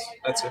 3 months?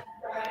 That's it.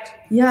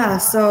 Yeah,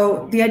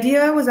 so the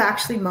idea was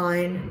actually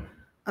mine.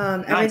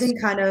 Nice. Everything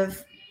kind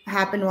of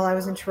happened while I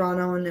was in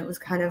Toronto, and it was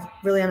kind of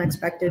really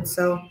unexpected.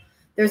 So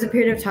there was a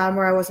period of time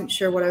where I wasn't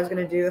sure what I was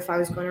going to do, if I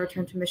was going to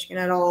return to Michigan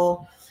at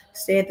all,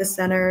 stay at the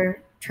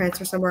center,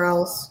 transfer somewhere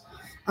else.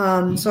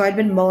 So I'd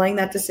been mulling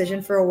that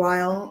decision for a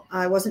while.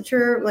 I wasn't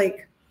sure,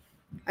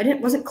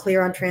 wasn't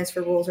clear on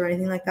transfer rules or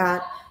anything like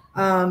that.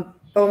 But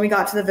when we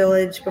got to the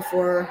village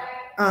before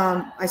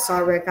I saw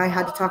Rick, I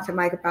had to talk to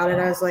Mike about it.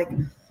 I was like,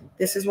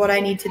 this is what I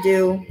need to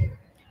do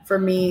for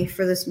me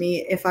for this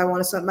meet. If I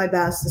want to submit my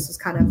best, this is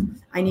kind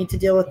of, I need to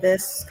deal with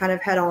this kind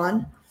of head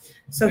on.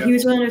 So he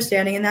was really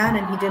understanding in that,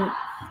 and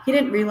he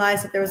didn't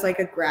realize that there was like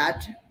a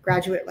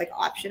graduate like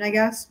option, I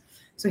guess.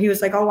 So he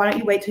was like, oh, why don't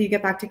you wait till you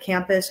get back to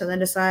campus and then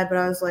decide? But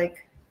I was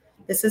like,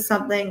 this is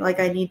something like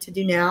I need to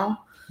do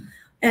now.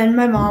 And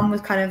my mom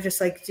was kind of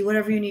just like, do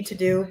whatever you need to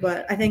do.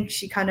 But I think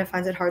she kind of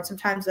finds it hard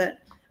sometimes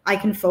that I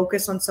can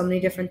focus on so many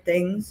different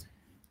things,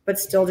 but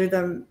still do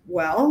them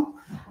well.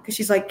 Because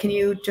she's like, can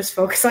you just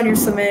focus on your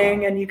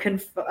swimming and you can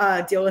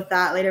deal with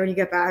that later when you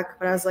get back?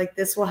 But I was like,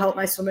 this will help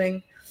my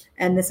swimming.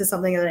 And this is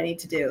something that I need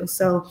to do.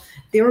 So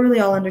they were really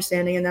all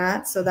understanding in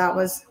that. So that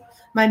was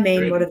my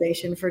main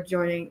motivation for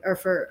joining or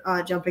for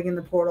jumping in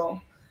the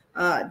portal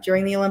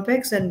during the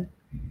Olympics. And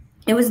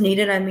it was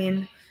needed. I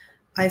mean,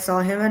 I saw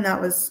him and that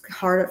was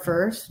hard at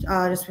first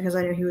just because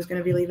I knew he was going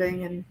to be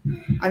leaving and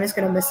I'm just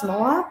going to miss him a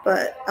lot.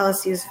 But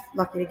LSU is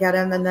lucky to get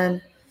him. And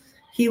then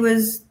he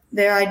was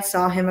there. I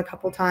saw him a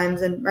couple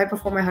times. And right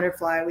before my 100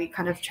 fly, we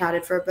kind of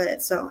chatted for a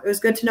bit. So it was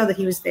good to know that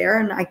he was there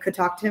and I could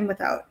talk to him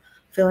without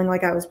feeling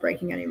like I was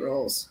breaking any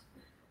rules.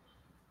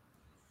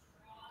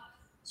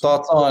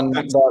 Thoughts on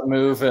that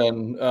move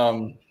and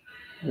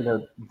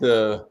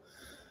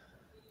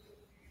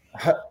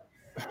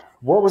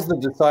what was the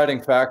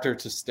deciding factor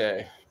to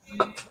stay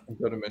and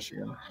go to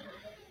Michigan?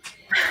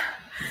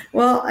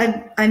 Well,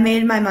 I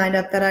made my mind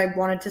up that I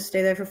wanted to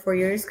stay there for 4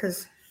 years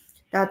because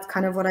that's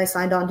kind of what I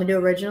signed on to do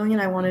originally,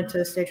 and I wanted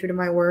to stay true to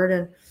my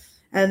word.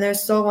 And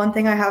there's still one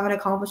thing I haven't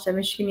accomplished at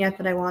Michigan yet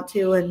that I want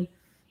to, and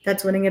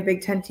that's winning a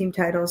Big Ten team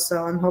title.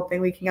 So I'm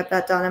hoping we can get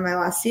that done in my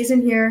last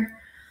season here.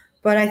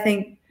 But I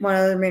think one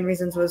of the main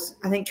reasons was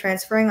I think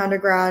transferring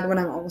undergrad when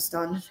I'm almost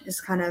done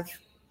is kind of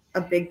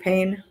a big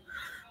pain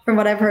from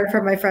what I've heard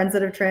from my friends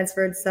that have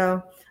transferred.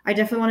 So I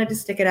definitely wanted to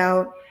stick it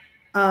out,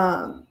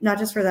 not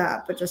just for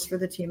that, but just for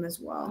the team as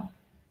well.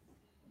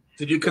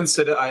 Did you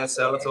consider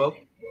ISL at all?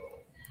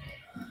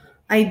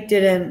 I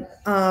didn't.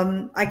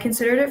 I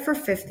considered it for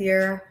fifth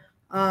year.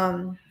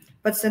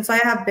 But since I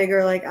have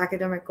bigger like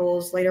academic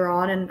goals later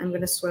on and I'm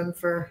going to swim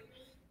for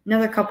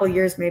another couple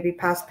years, maybe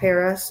past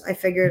Paris, I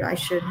figured I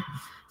should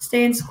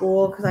stay in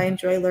school because I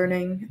enjoy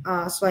learning.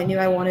 So I knew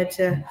I wanted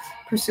to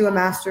pursue a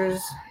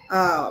master's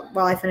while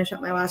I finish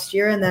up my last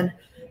year. And then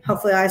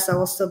hopefully ISL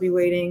will still be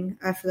waiting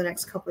for the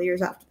next couple of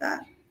years after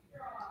that.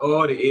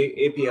 Oh,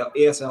 the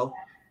ASL.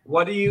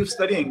 What are you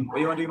studying? What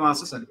do you want to do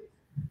master's in?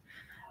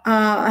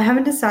 I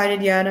haven't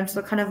decided yet. I'm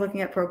still kind of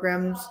looking at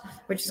programs,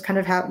 which is kind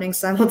of happening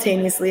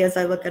simultaneously as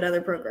I look at other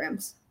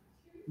programs.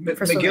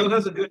 McGill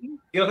has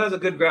a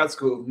good grad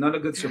school, not a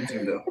good swim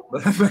team though.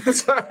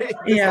 Sorry.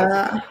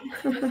 Yeah.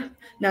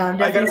 No, I'm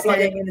definitely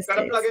staying in the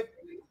States.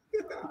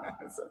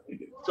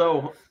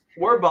 So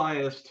we're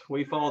biased.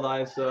 We follow the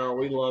ISL.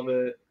 We love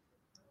it.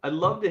 I'd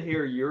love to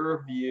hear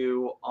your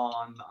view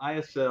on the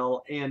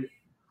ISL, and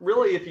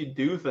really, if you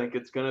do think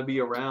it's going to be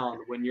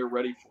around when you're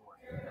ready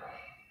for it.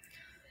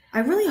 I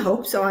really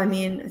hope so. I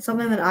mean, it's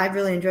something that I've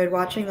really enjoyed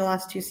watching the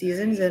last 2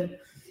 seasons, and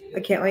I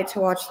can't wait to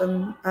watch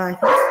them. I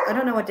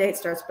don't know what day it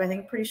starts, but I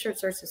think pretty sure it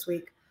starts this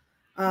week.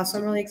 So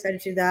I'm really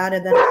excited to do that.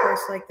 And then, of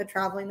course, like the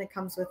traveling that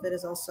comes with it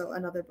is also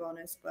another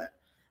bonus. But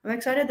I'm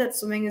excited that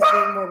swimming is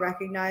being more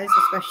recognized,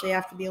 especially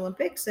after the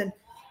Olympics, and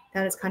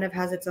that it kind of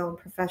has its own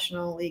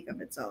professional league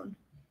of its own.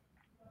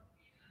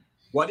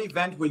 What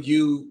event would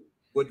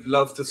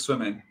love to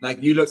swim in?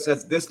 Like you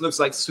says, this looks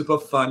like super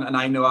fun, and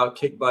I know I'll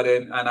kick butt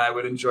in, and I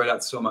would enjoy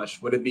that so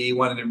much. Would it be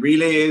one of the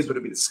relays? Would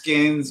it be the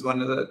skins?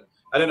 One of the,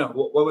 I don't know.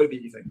 What would it be,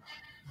 you think?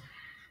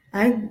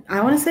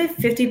 I want to say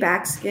 50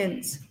 back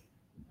skins.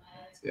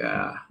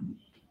 Yeah.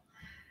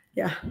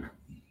 Yeah.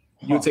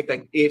 You take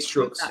like 8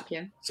 strokes. Back,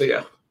 yeah. So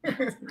yeah.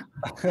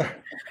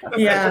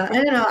 Yeah, I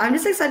don't know. I'm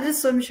just excited to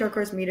swim short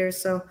course meters.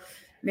 So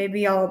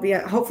maybe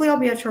hopefully I'll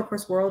be at Short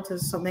Course Worlds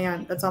is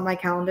something that's on my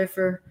calendar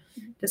for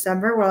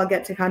December, where I'll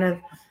get to kind of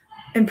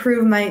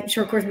improve my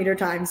short course meter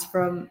times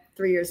from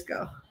 3 years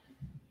ago.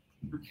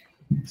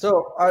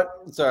 So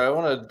I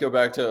want to go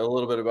back to a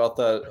little bit about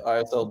that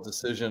ISL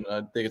decision.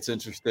 I think it's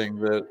interesting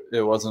that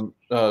it wasn't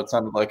it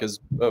sounded like as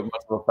much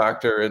of a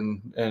factor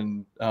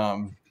in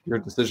your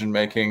decision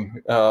making,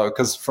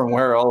 because from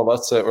where all of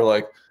us sit, we're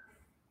like,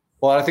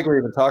 well, I think we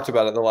even talked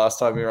about it the last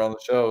time we were on the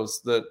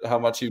shows, that how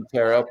much you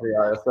tear up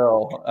the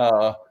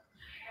ISL.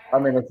 I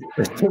mean,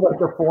 it's like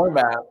the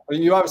format.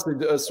 You obviously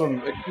swim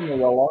extremely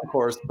well long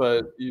course,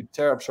 but you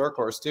tear up short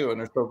course too, and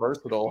they're so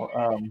versatile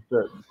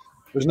that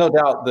there's no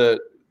doubt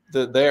that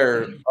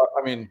they're.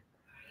 I mean,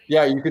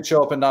 yeah, you could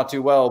show up and not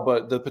do well,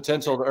 but the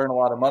potential to earn a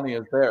lot of money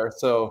is there.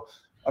 So,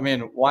 I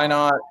mean, why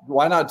not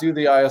do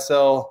the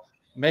ISL,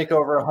 make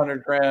over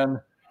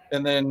 $100,000,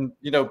 and then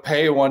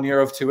pay 1 year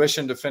of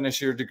tuition to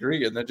finish your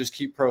degree, and then just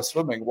keep pro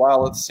swimming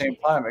while at the same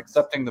time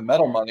accepting the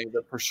medal money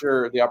that for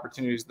sure the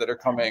opportunities that are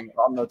coming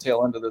on the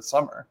tail end of this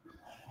summer.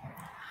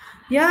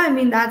 Yeah, I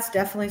mean, that's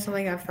definitely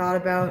something I've thought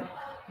about.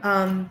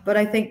 But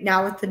I think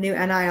now with the new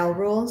NIL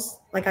rules,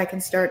 like I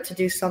can start to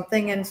do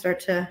something and start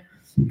to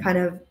kind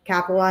of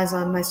capitalize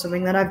on my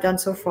swimming that I've done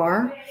so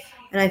far.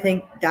 And I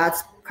think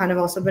that's kind of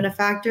also been a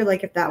factor.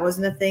 Like if that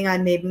wasn't a thing, I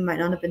maybe might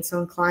not have been so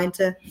inclined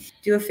to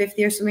do a 5th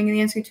year swimming in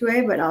the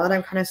NC2A. But now that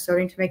I'm kind of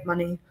starting to make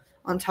money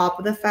on top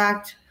of the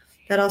fact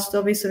that I'll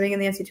still be swimming in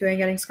the NC2A and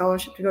getting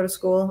scholarship to go to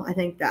school, I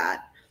think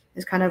that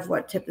is kind of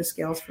what tipped the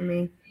scales for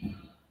me.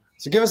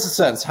 So give us a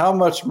sense, how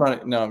much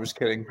money? No, I'm just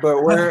kidding.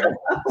 But where?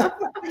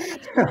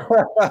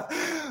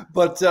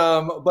 but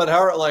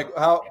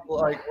how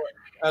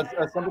as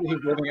somebody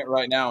who's living it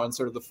right now and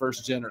sort of the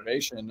first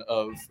generation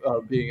of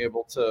being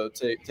able to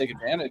take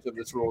advantage of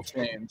this rule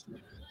change,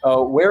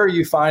 where are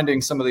you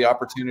finding some of the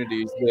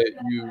opportunities that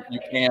you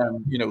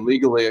can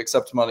legally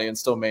accept money and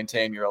still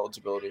maintain your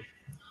eligibility?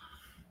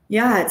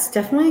 Yeah, it's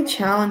definitely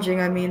challenging.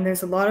 I mean,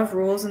 there's a lot of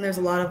rules and there's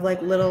a lot of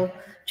like little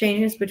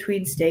changes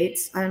between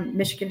states.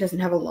 Michigan doesn't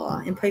have a law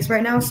in place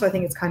right now, so I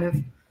think it's kind of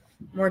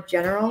more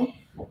general.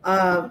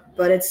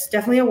 But it's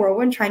definitely a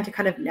whirlwind trying to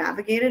kind of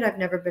navigate it. I've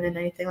never been in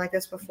anything like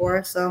this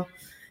before, so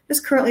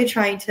just currently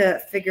trying to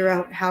figure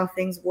out how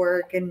things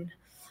work and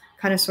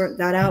kind of sort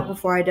that out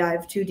before I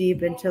dive too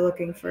deep into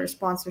looking for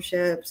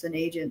sponsorships and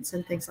agents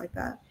and things like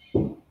that.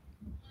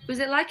 Was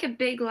it like a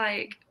big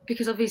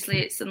because obviously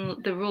it's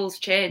the rules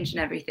changed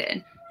and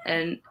everything,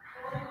 and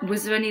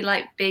was there any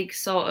like big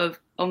sort of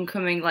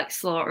oncoming like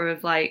slaughter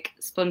of like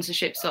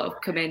sponsorship sort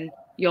of coming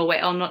your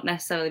way, or not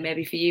necessarily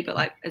maybe for you, but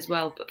like as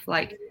well, but for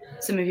like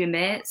some of your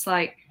mates?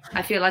 Like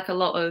I feel like a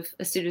lot of,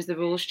 as soon as the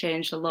rules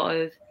changed, a lot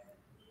of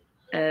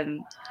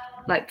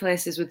like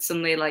places would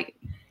suddenly like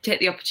take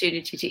the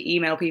opportunity to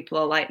email people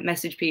or like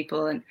message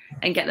people and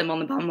get them on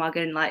the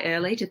bandwagon like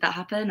early. Did that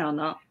happen or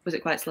not? Was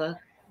it quite slow?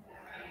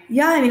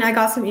 Yeah, I mean, I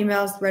got some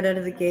emails right out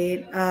of the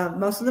gate.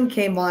 Most of them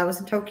came while I was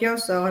in Tokyo,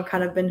 so I've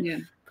kind of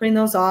been putting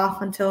those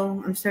off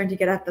until I'm starting to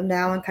get at them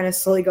now and kind of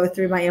slowly go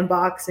through my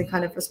inbox and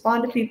kind of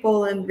respond to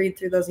people and read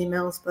through those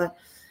emails. But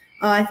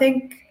I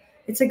think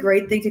it's a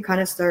great thing to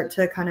kind of start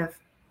to kind of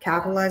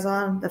capitalize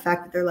on the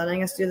fact that they're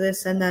letting us do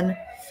this. And then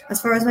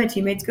as far as my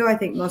teammates go, I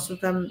think most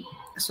of them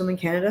swim in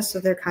Canada,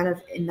 so they're kind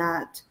of in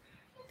that,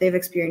 they've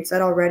experienced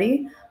that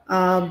already.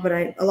 But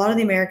a lot of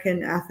the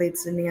American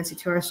athletes in the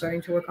NC2 are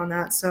starting to work on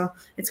that. So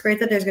it's great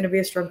that there's going to be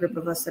a strong group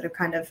of us that have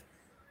kind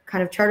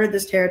of chartered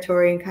this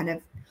territory and kind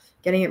of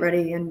getting it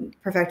ready and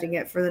perfecting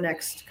it for the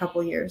next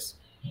couple years.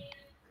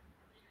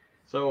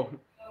 So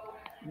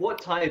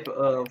what type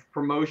of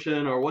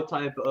promotion or what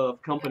type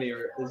of company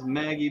is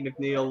Maggie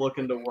McNeil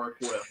looking to work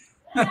with?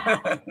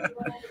 I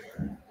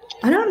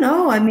don't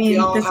know. I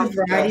mean, this is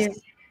a variety of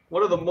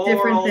what are the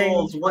different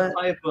morals? things, what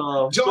type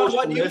of John,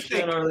 social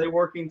mission are they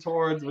working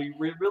towards? We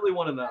really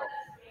want to know.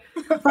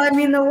 I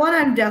mean, the one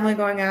I'm definitely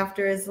going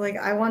after is like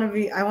I want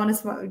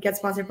to get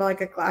sponsored by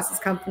like a glasses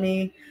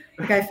company.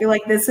 Like I feel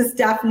like this is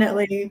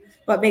definitely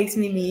what makes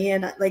me me,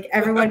 and like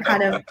everyone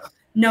kind of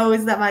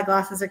knows that my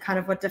glasses are kind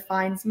of what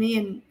defines me,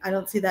 and I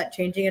don't see that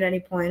changing at any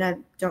point. I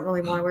don't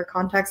really want to wear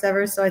contacts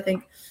ever, so I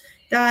think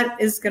that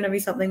is going to be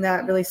something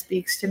that really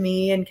speaks to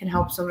me and can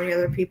help so many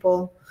other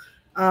people.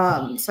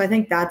 So I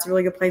think that's a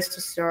really good place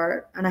to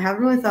start, and I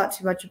haven't really thought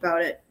too much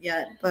about it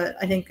yet, but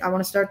I think I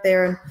want to start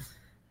there.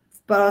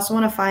 But I also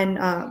want to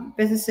find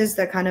businesses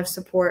that kind of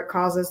support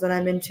causes that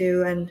I'm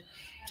into and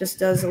just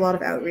does a lot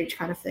of outreach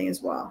kind of thing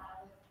as well.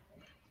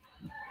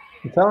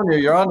 I'm telling you,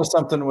 you're onto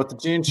something with the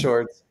jean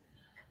shorts.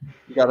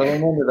 You got to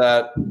lean into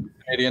that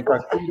Canadian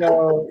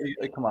tuxedo.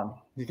 Come on,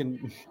 you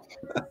can.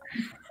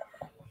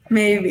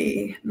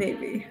 Maybe.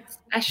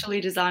 Specially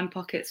designed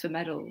pockets for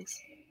medals.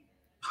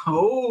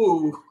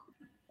 Oh.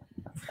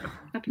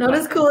 Not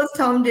as cool as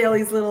Tom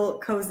Daly's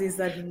little cozies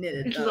that he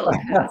knitted.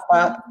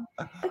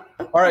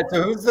 All right,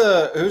 so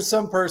who's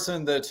some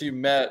person that you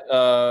met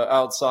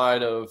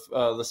outside of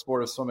the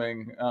sport of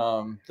swimming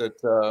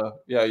that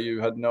you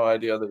had no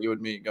idea that you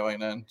would meet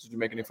going in? Did you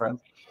make any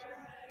friends?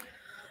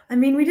 I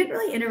mean, we didn't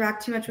really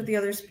interact too much with the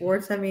other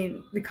sports. I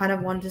mean, we kind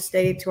of wanted to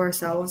stay to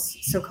ourselves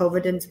so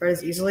COVID didn't spread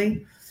as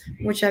easily,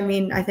 which I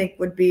mean, I think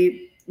would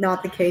be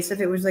not the case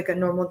if it was like a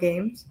normal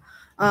games.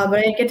 But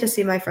I did get to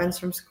see my friends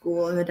from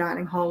school in the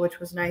dining hall, which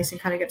was nice, and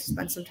kind of get to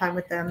spend some time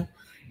with them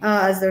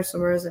as their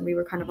swimmers, and we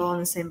were kind of all in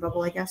the same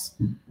bubble, I guess.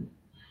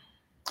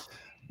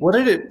 What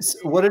did it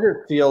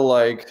feel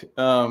like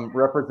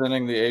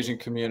representing the Asian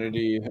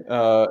community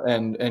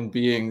and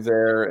being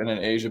there in an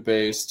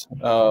Asia-based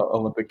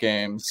Olympic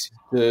Games?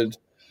 I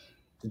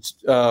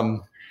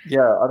don't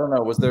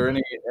know. Was there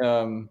any?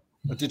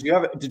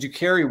 Did you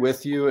carry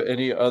with you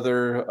any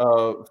other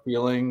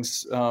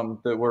feelings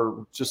that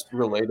were just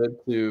related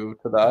to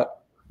that?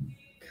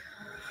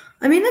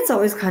 I mean, that's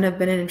always kind of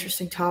been an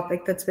interesting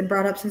topic that's been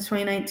brought up since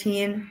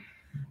 2019.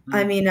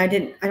 I mean, I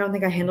don't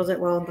think I handled it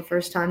well the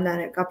first time that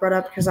it got brought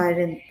up because I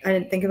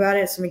didn't think about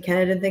it. So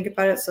McKenna didn't think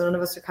about it. So none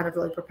of us are kind of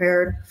really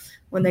prepared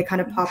when they kind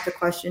of popped the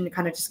question. It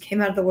kind of just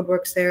came out of the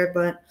woodworks there.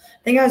 But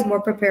I think I was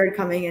more prepared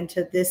coming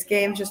into this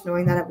game, just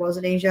knowing that it was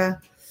in Asia.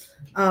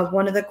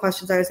 One of the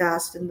questions I was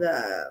asked it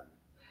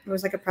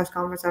was like a press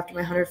conference after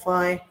my 100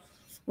 fly,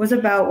 was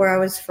about where I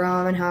was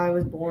from and how I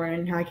was born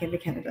and how I came to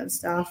Canada and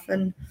stuff.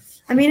 And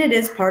I mean, it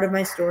is part of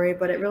my story,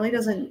 but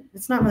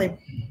it's not really,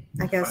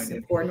 I guess,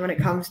 important when it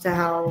comes to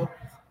how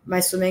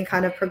my swimming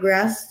kind of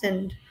progressed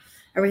and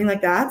everything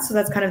like that. So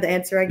that's kind of the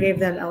answer I gave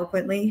them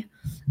eloquently.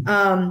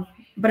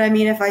 But I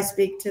mean, if I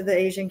speak to the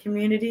Asian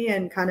community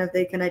and kind of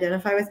they can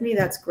identify with me,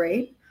 that's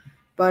great.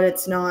 But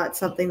it's not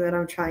something that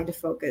I'm trying to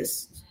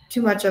focus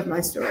too much of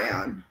my story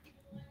on.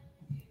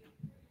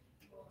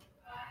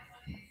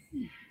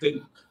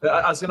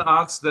 I was going to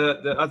ask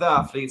the other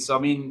athletes. I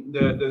mean,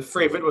 the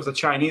favorite was a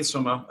Chinese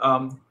swimmer.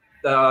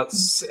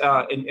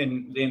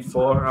 In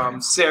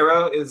four,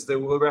 Sarah is the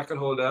world record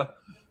holder.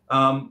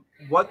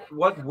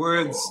 What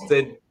words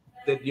did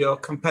your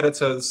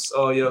competitors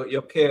or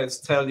your peers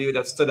tell you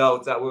that stood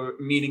out that were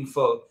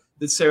meaningful?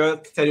 Did Sarah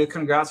tell you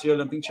congrats, you're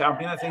Olympic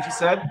champion? I think she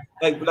said.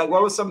 Like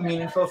what were some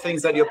meaningful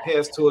things that your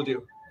peers told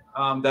you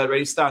that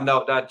really stand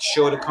out, that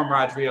show the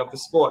camaraderie of the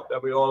sport,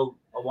 that we all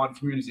are one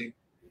community?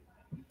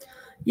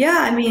 Yeah,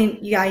 I mean,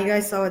 you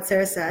guys saw what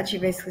Sarah said. She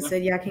basically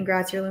said, yeah,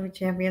 congrats, you're Olympic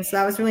champion. So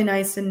that was really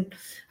nice. And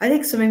I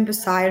think swimming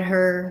beside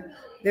her,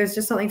 there's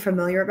just something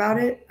familiar about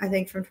it, I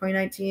think, from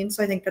 2019.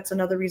 So I think that's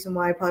another reason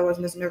why I probably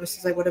wasn't as nervous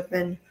as I would have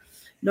been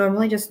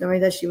normally, just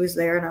knowing that she was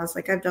there. And I was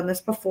like, I've done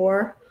this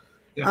before.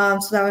 Yeah.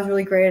 So that was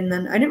really great. And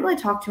then I didn't really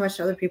talk too much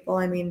to other people.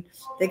 I mean,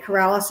 they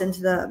corral us into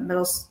the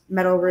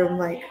medal room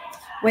like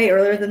way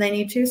earlier than they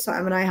need to. So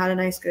Em and I had a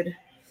nice, good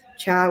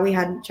chat. We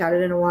hadn't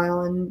chatted in a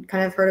while and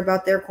kind of heard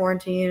about their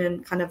quarantine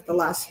and kind of the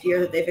last year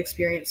that they've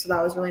experienced. So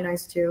that was really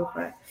nice too,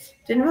 but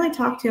didn't really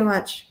talk too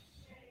much.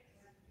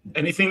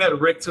 Anything that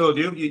Rick told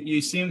you?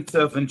 You seem to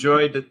have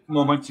enjoyed the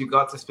moment you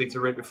got to speak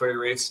to Rick before your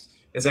race.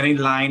 Is there any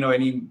line or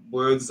any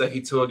words that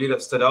he told you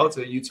that stood out,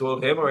 or you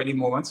told him, or any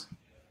moments?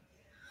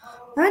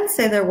 I wouldn't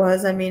say there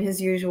was. I mean,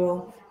 his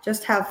usual,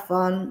 just have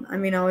fun. I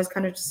mean, always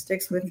kind of just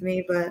sticks with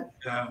me, but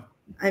yeah.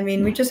 I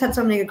mean, we just had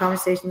so many good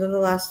conversations over the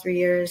last 3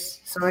 years.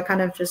 So I kind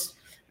of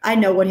I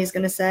know what he's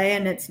going to say,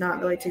 and it's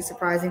not really too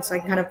surprising. So I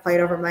can kind of play it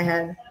over my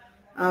head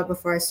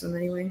before I swim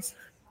anyways.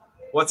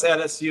 What's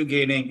LSU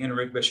gaining in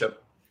Rick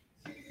Bishop?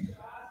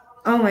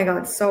 Oh, my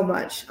God, so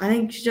much. I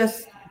think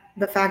just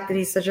the fact that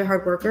he's such a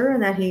hard worker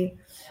and that he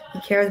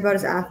cares about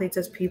his athletes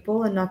as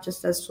people and not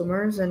just as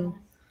swimmers. And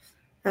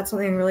that's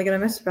something I'm really going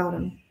to miss about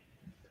him.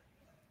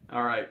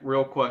 All right,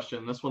 real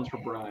question. This one's for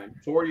Brian.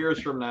 4 years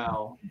from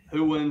now,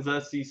 who wins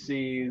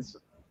SECs,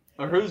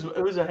 or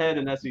who's ahead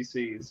in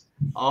SECs,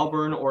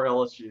 Auburn or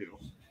LSU?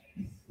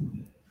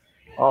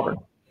 Auburn.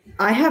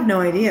 I have no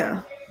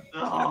idea.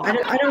 Oh.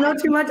 I don't know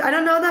too much. I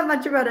don't know that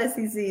much about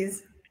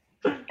SECs.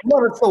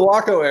 No, it's the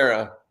Waco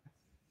era.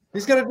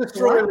 He's going to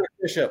destroy Rick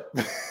Bishop.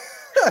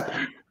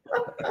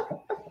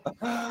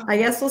 I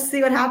guess we'll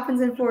see what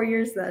happens in 4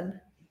 years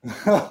then.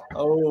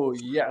 Oh,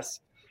 yes.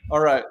 All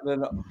right,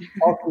 then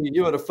I'll see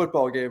you at a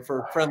football game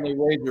for a friendly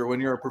wager when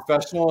you're a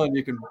professional and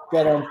you can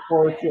bet on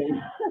sports.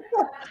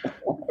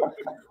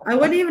 I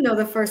wouldn't even know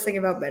the first thing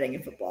about betting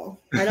in football.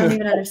 I don't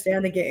even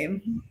understand the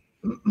game.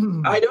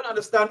 I don't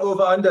understand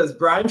over-unders.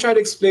 Brian tried to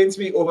explain to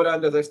me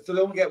over-unders. I still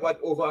don't get what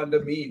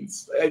over-under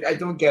means. I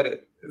don't get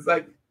it. It's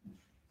like...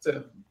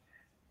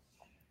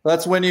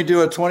 That's when you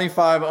do a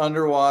 25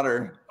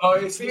 underwater. Oh,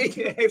 you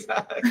see?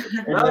 Exactly.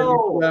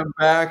 No. Then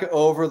back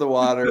over the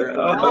water.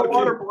 Shallow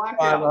water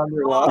blackout.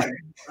 Underwater.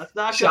 That's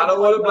not Shallow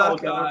water well,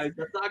 blackout. guys.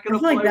 That's not going I to feel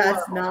play like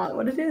that's well. not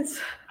what it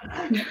is.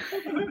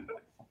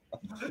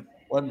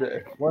 One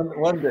day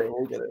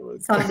we'll get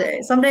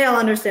it. Someday I'll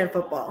understand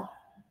football.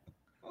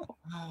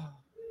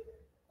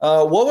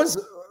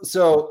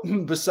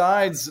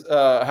 Besides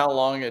how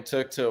long it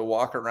took to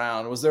walk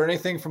around, was there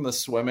anything from the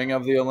swimming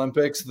of the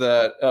Olympics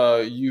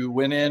that you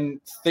went in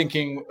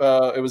thinking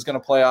it was going to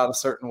play out a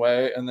certain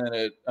way, and then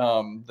it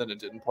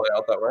didn't play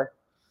out that way?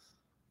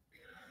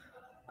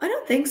 I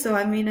don't think so.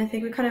 I mean, I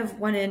think we kind of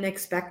went in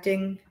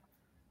expecting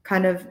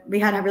we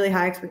had really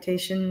high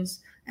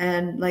expectations,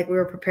 and like we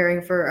were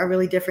preparing for a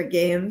really different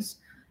games,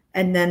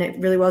 and then it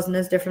really wasn't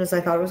as different as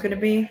I thought it was going to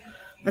be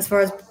as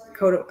far as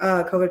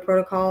COVID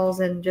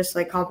protocols and just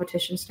like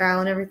competition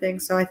style and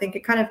everything. So I think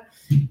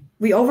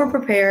we over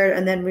prepared,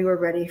 and then we were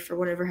ready for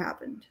whatever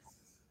happened.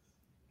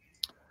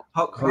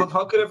 How could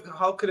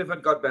it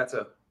have got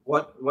better?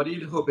 What are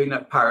you hoping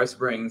that Paris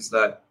brings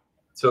that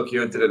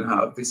Tokyo didn't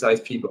have,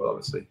 besides people,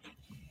 obviously?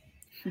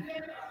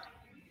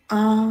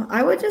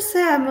 I would just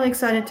say I'm really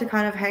excited to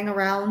kind of hang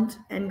around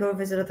and go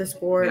visit other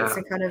sports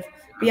and kind of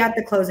be at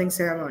the closing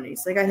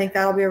ceremonies. Like, I think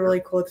that'll be a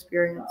really cool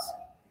experience.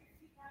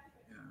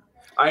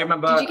 I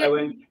remember I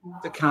went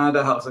to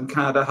Canada House, and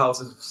Canada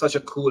House is such a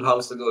cool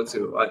house to go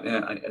to.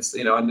 And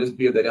just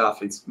be with the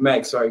athletes.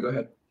 Meg, sorry, go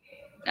ahead.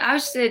 I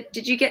was just,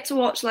 did you get to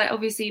watch, like,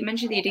 obviously you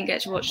mentioned that you didn't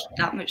get to watch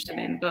that much of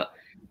him, but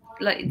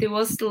like there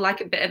was still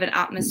like a bit of an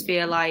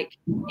atmosphere like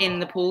in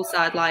the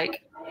poolside,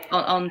 like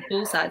on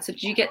poolside. So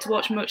did you get to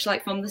watch much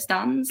like from the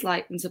stands,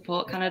 like and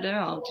support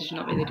Canada, or did you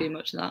not really do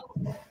much of that?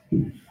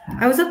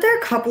 I was up there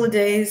a couple of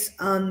days.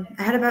 I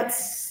had about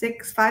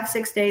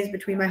 5-6 days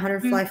between my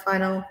 100 fly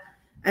final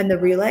and the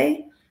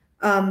relay.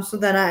 So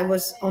then I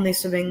was only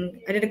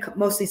swimming. I did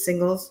mostly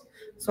singles.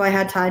 So I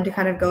had time to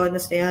kind of go in the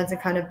stands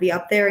and kind of be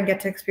up there and get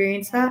to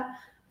experience that.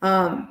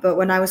 But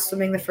when I was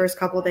swimming the first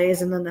couple of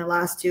days and then the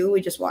last two,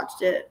 we just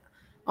watched it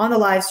on the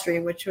live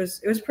stream, it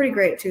was pretty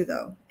great too,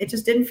 though. It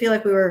just didn't feel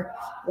like we were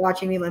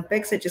watching the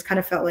Olympics. It just kind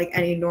of felt like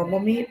any normal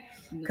meet,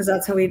 because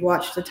that's how we'd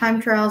watch the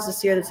time trials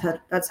this year.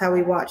 That's how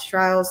we watched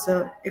trials.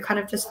 So it kind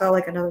of just felt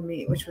like another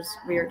meet, which was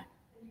weird.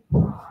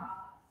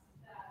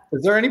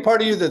 Is there any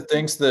part of you that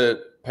thinks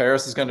that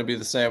Paris is going to be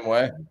the same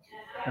way?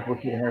 If we're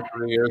sitting here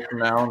 3 years from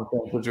now in the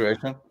same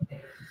situation?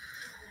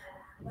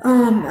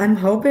 I'm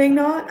hoping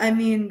not. I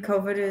mean,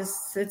 COVID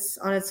it's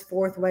on its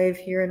fourth wave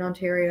here in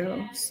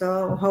Ontario.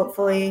 So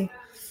hopefully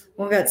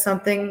we'll get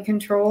something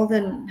controlled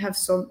and have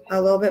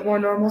a little bit more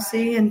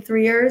normalcy in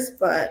 3 years.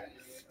 But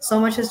so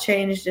much has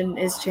changed and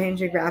is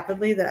changing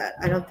rapidly that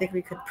I don't think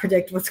we could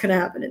predict what's going to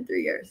happen in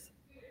 3 years.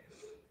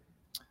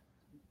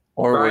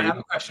 Brian, I have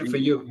a question for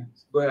you.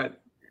 Go ahead.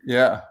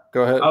 Yeah,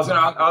 go ahead. I was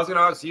gonna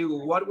ask you,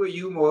 what were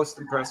you most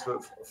impressed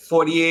with?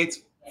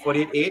 48-8,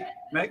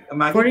 Meg?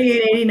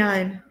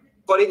 48-89.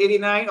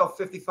 48-89 or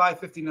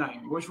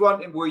 55-59? Which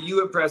one were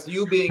you impressed?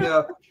 You being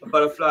a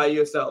butterfly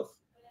yourself.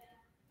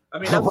 I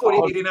mean, that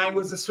 48-89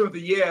 was the swim of the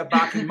year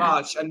back in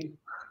March, and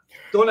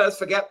don't let us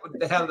forget what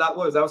the hell that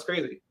was. That was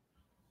crazy.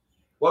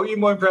 What were you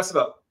more impressed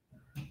about?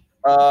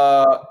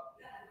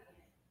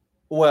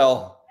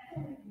 Well,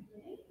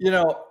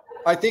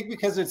 I think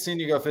because I'd seen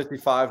you go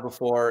 55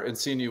 before and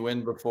seen you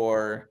win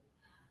before,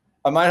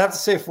 I might have to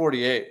say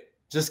 48,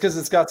 just because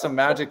it's got some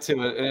magic to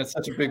it and it's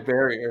such a big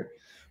barrier.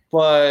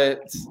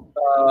 But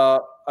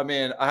I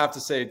mean, I have to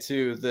say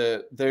too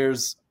that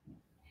there's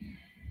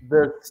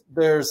the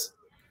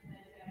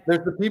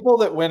people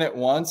that win it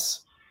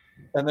once,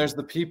 and there's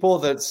the people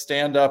that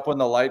stand up when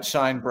the lights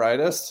shine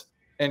brightest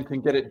and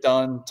can get it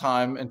done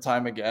time and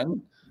time again.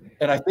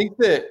 And I think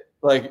that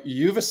like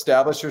you've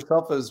established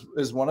yourself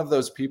as one of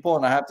those people.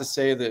 And I have to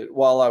say that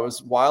while I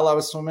was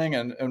swimming,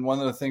 and one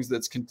of the things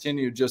that's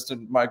continued just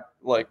in my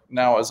like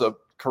now as a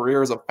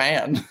career as a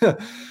fan,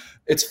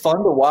 it's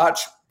fun to watch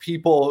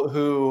people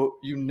who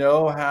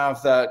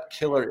have that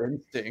killer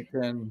instinct.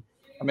 And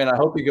I mean, I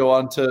hope you go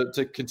on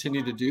to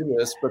continue to do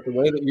this, but the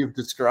way that you've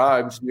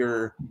described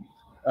your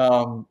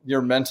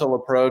mental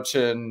approach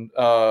and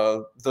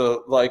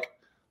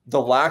the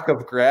lack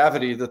of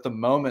gravity that the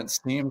moments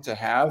seem to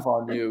have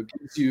on you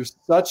gives you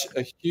such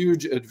a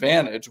huge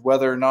advantage,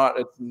 whether or not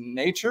it's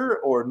nature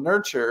or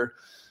nurture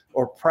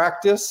or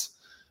practice,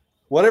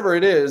 whatever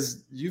it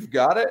is, you've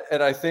got it.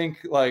 And I think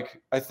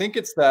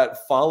it's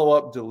that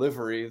follow-up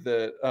delivery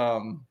that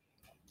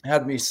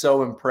had me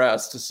so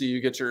impressed to see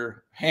you get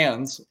your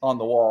hands on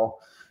the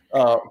wall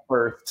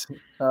first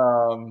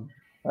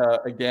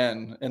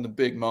again in the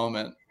big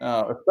moment,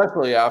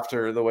 especially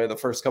after the way the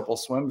first couple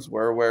swims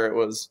were, where it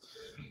was,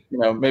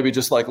 maybe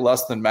just like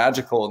less than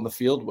magical and the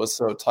field was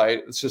so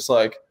tight. It's just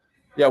like,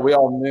 yeah, we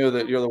all knew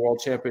that you're the world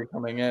champion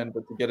coming in,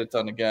 but to get it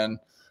done again,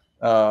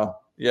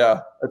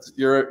 Yeah,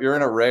 you're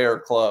in a rare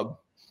club.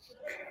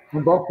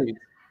 On both feet.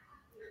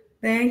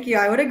 Thank you.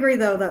 I would agree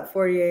though that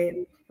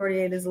 48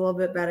 is a little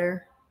bit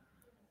better.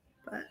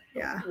 But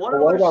yeah. What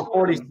about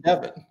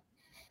 47?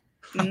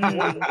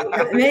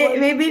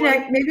 Maybe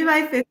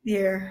my 5th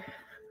year.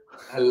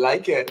 I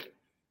like it.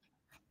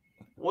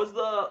 Was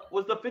the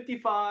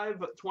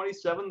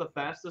 55-27 the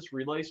fastest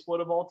relay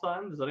split of all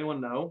time? Does anyone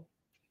know?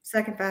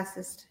 Second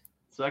fastest.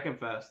 Second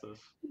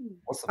fastest.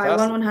 What's the By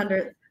fastest?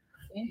 1/100th.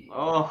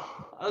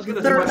 Oh, I was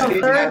gonna Third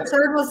say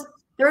was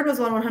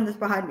 1/100th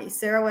behind me.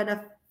 Sarah went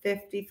a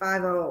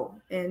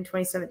 55.0 in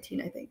 2017,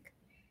 I think.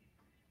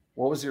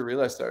 What was your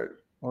relay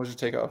start? What was your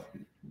takeoff?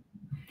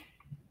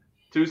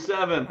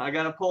 2.7. I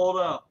gotta pull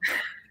it up.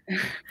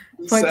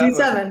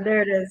 0.27.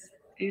 There it is.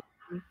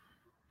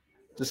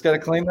 Just got to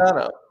clean that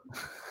up.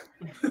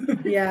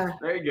 Yeah.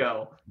 There you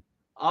go.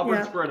 Auburn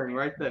Yeah. sprinting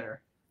right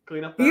there.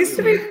 Clean up. It used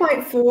to be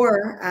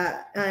 0.4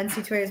 at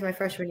NC2A as my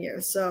freshman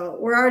year, so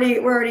we're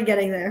already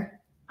getting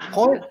there.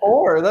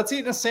 0.4. That's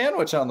eating a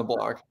sandwich on the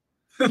block.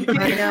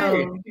 I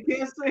know. You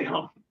can't see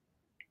them.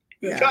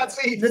 Yeah. You can't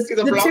see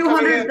The block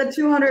coming in.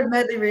 200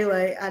 medley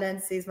relay at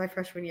NC is my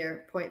freshman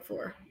year,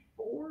 0.4.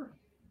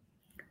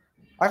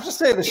 I have to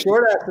say the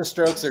short axis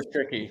strokes are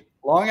tricky.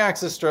 Long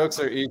axis strokes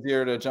are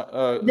easier to jump.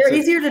 They're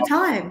easier to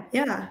time.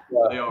 Yeah.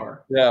 They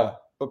are. Yeah,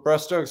 but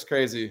breaststroke's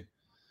crazy.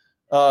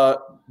 Do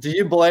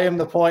you blame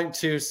the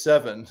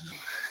 0.27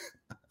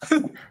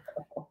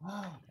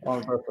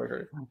 on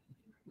breaststroke?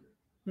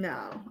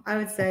 No, I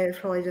would say it's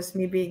probably just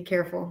me being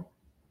careful.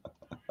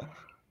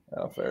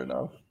 Yeah, fair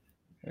enough.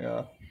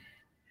 Yeah.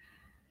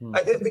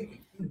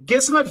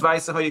 Give some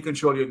advice on how you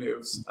control your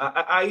nerves.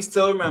 I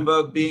still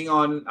remember being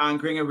on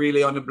anchoring a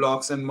relay on the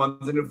blocks and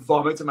wanting to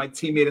vomit to my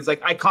teammate. It's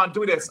like, I can't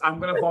do this. I'm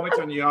going to vomit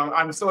on you.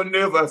 I'm so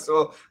nervous.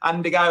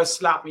 And the guy will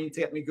slap me to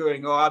get me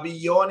going. Or I'll be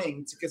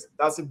yawning because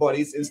that's the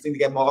body's instinct to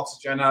get more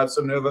oxygen. I'm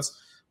so nervous.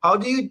 How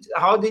did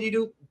you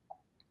do?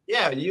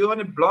 Yeah, you're on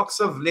the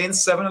blocks of lane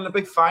 7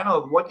 Olympic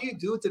final. What do you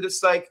do to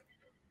just like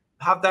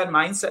have that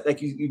mindset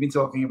like you've been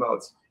talking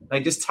about?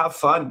 Like just have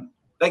fun.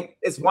 Like,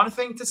 it's one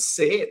thing to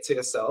say it to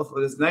yourself,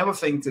 but it's another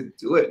thing to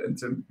do it and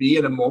to be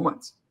in a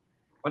moment.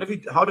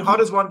 How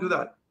does one do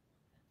that?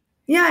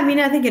 Yeah, I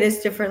mean, I think it is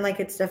different. Like,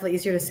 it's definitely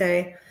easier to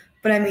say.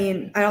 But I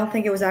mean, I don't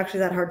think it was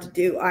actually that hard to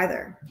do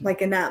either,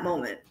 like in that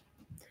moment.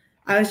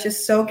 I was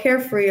just so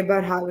carefree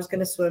about how I was going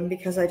to swim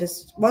because I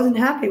just wasn't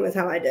happy with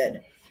how I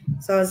did.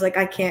 So I was like,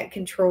 I can't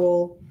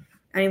control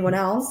anyone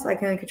else. I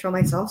can't control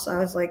myself. So I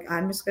was like,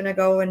 I'm just going to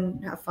go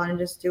and have fun and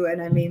just do it.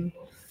 And I mean,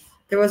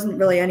 there wasn't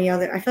really any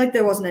other – I feel like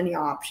there wasn't any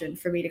option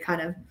for me to kind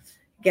of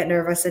get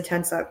nervous and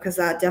tense up because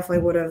that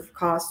definitely would have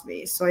cost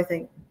me. So I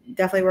think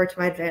definitely worked to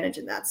my advantage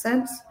in that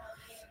sense.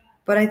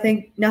 But I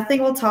think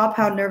nothing will top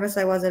how nervous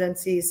I was at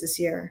NC's this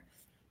year.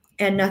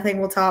 And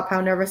nothing will top how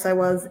nervous I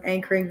was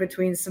anchoring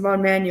between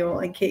Simone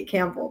Manuel and Kate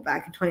Campbell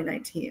back in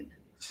 2019.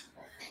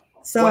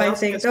 So I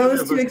think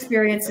those two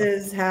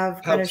experiences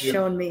have kind of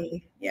shown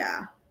me,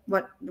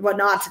 what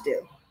not to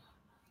do.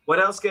 What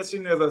else gets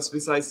you nervous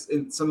besides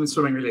something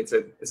swimming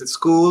related? Is it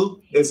school?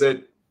 Is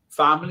it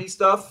family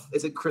stuff?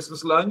 Is it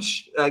Christmas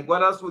lunch? Like,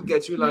 what else would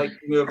get you like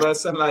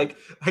nervous and like,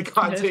 I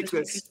can't take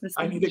this.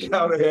 I need to get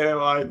out of here.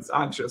 Or I'm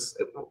anxious.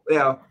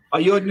 Yeah.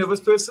 Are you a nervous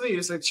person? Or you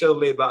just like chill,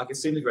 laid back? It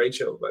seems very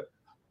chill, but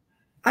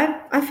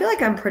I feel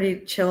like I'm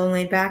pretty chill and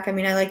laid back. I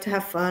mean, I like to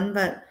have fun,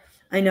 but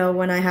I know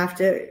when I have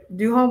to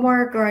do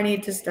homework or I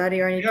need to study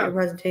or I need to do a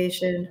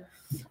presentation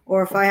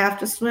or if I have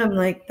to swim,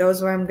 like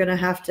those where I'm going to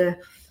have to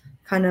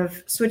kind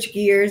of switch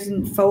gears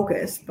and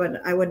focus,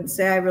 but I wouldn't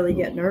say I really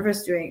get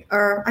nervous doing,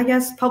 or I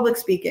guess public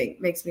speaking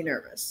makes me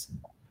nervous.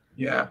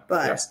 Yeah.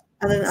 But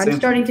and then I'm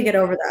starting to get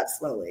over that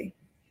slowly.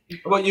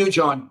 What about you,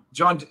 John?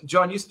 John,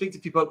 you speak to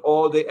people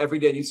all day, every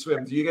day you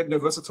swim. Do you get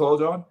nervous at all,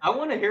 John? I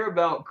want to hear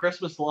about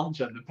Christmas lunch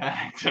at the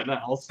Paddington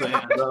House.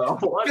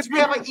 Because we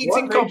have an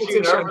eating competition. What makes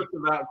you nervous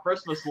about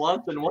Christmas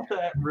lunch and what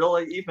that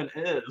really even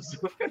is?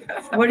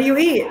 What do you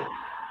eat?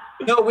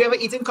 No, we have an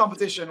eating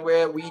competition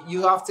where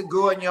you have to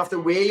go and you have to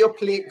weigh your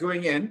plate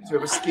going in. So we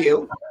have a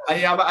scale,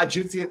 and you have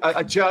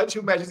a judge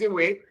who measures your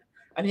weight,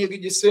 and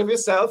you serve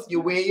yourself.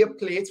 You weigh your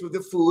plate with the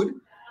food,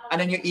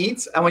 and then you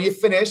eat. And when you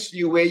finish,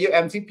 you weigh your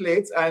empty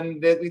plate,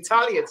 and we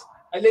tally it.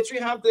 I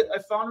literally I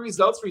found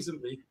results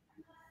recently.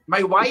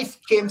 My wife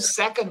came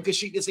second because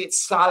she just ate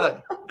salad,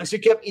 and she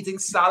kept eating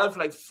salad for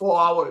like 4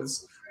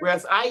 hours,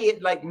 whereas I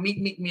ate like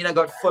meat. I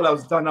got full. I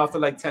was done after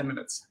like 10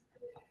 minutes.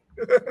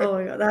 Oh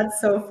my god, that's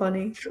so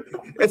funny.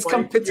 It's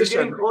competition.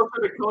 You're getting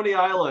closer to Coney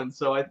Island,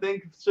 so I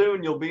think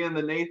soon you'll be in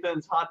the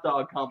Nathan's hot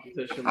dog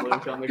competition,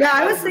 Luke.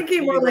 I was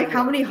thinking more like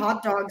how many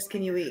hot dogs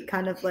can you eat,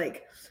 kind of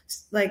like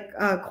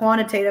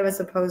quantitative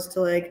as opposed to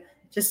like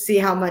just see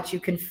how much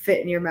you can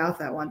fit in your mouth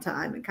at one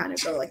time and kind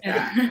of go like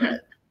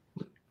that.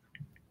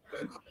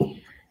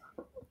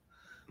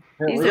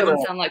 These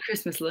don't sound like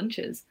Christmas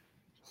lunches.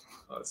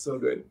 Oh, it's so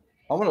good.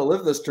 I'm gonna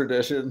live this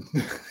tradition.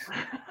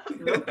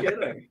 No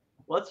kidding.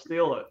 Let's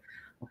steal it.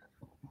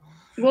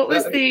 What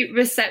was the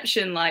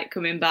reception like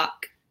coming back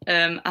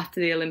after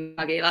the Olympic?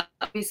 Maggie? Like,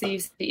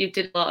 obviously, you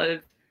did a lot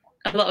of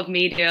a lot of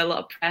media, a lot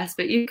of press,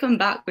 but you come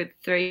back with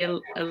 3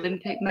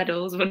 Olympic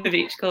medals, one of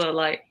each color.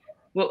 Like,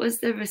 what was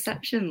the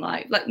reception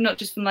like? Like, not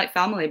just from like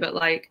family, but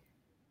like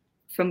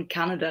from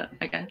Canada,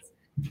 I guess.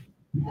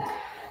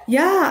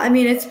 Yeah, I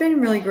mean, it's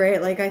been really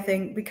great. Like, I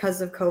think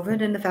because of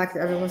COVID and the fact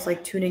that everyone was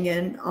like tuning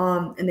in,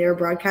 and they were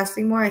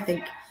broadcasting more, I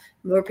think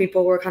more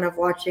people were kind of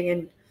watching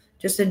and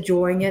just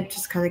enjoying it.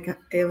 Just kind of,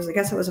 it was, I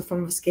guess it was a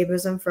form of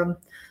escapism from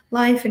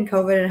life and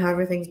COVID and how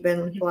everything's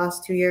been the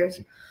last 2 years.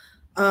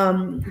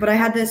 But I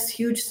had this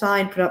huge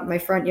sign put up in my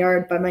front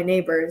yard by my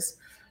neighbors,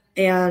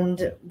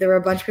 and there were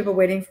a bunch of people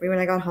waiting for me when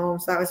I got home.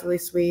 So that was really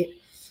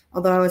sweet.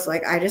 Although I was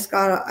like,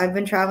 I've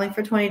been traveling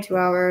for 22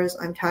 hours.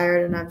 I'm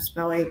tired and I'm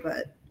smelly,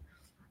 but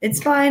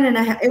it's fine. And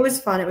it was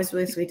fun. It was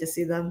really sweet to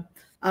see them.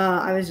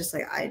 I was just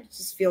like, I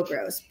just feel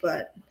gross,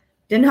 but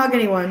didn't hug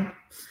anyone.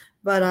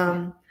 But,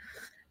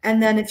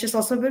 and then it's just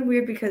also been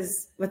weird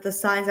because with the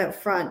signs out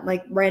front,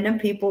 like random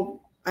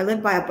people, I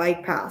live by a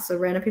bike path. So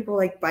random people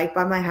like bike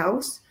by my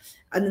house,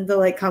 and then they'll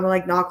like come and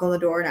like knock on the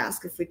door and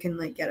ask if we can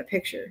like get a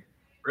picture.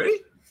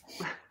 Really?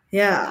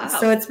 Yeah. Wow.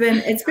 So it's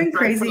been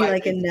crazy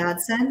like in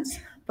that sense,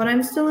 but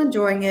I'm still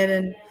enjoying it.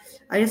 And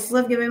I just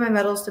love giving my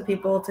medals to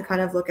people to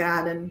kind of look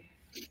at and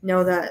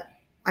know that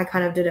I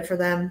kind of did it for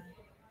them.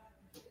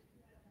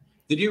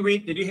 Did you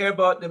hear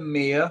about the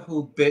mayor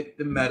who bit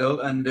the medal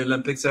and the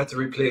Olympics had to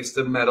replace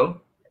the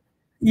medal?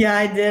 Yeah,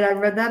 I did. I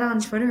read that on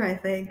Twitter, I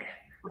think.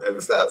 It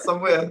was that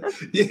somewhere.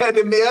 Yeah,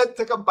 the mayor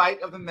took a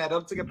bite of the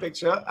medal, took a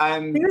picture,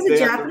 and I think it was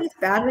a Japanese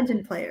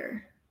badminton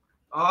player.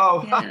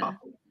 Oh, Yeah. wow.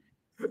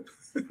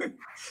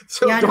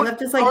 So yeah, and don't it left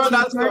just tell like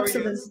that cheese marks, so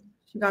story then is-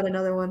 she got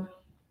another one.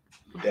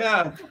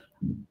 Yeah.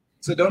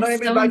 So don't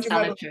even So bite your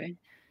medal. unsanitary.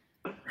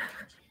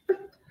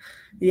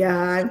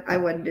 Yeah, I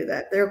wouldn't do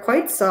that. They're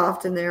quite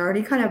soft and they're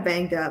already kind of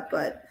banged up,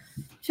 but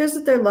shows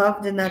that they're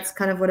loved, and that's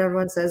kind of what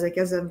everyone says. It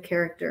gives them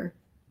character.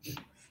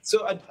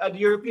 So at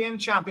European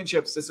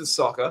Championships, this is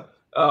soccer.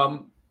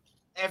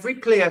 Every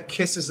player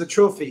kisses the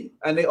trophy,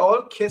 and they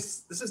all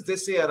kiss.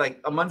 This year,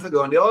 like a month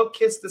ago, and they all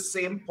kissed the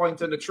same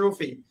point on the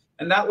trophy,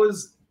 and that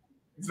was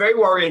very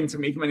worrying to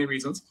me for many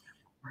reasons.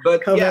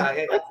 But COVID.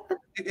 yeah,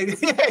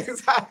 yeah,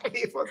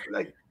 exactly.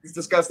 It's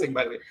disgusting,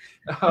 by the way.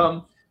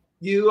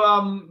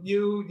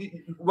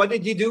 What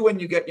did you do when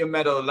you get your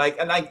medal? Like,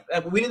 and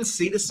we didn't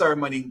see the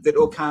ceremony. Did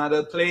O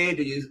Canada play?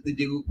 Did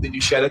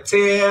you shed a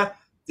tear?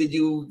 Did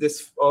you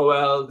this? Oh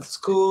well, the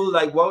school.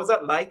 Like, what was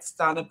that like?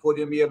 Stand at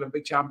podium, be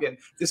Olympic champion.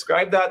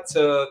 Describe that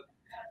to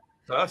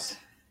us.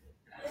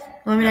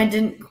 Well, I mean, I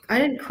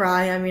didn't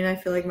cry. I mean, I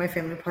feel like my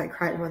family probably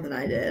cried more than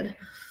I did.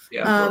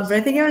 Yeah. But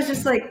I think it was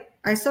just like,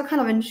 I still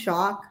kind of in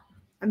shock.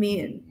 I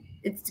mean,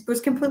 it was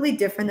completely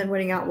different than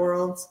winning at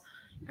Worlds.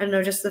 I don't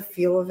know, just the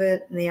feel of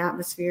it and the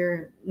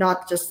atmosphere,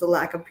 not just the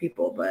lack of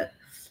people, but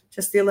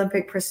just the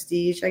Olympic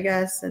prestige, I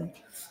guess. And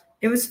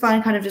it was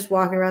fun kind of just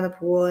walking around the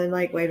pool and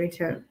like waving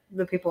to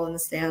the people in the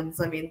stands.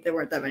 I mean, there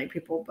weren't that many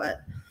people,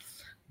 but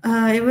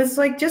it was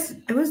like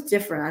it was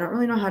different. I don't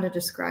really know how to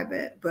describe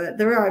it, but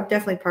there are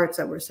definitely parts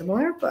that were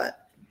similar,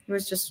 but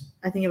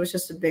I think it was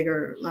just a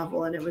bigger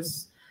level, and it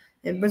was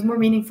more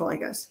meaningful, I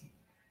guess.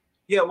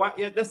 Yeah,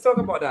 let's talk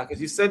about that, because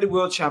you said the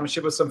World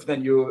Championship was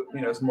something that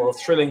it's more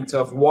thrilling to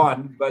have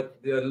won, but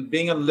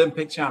being an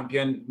Olympic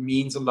champion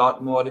means a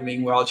lot more than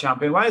being world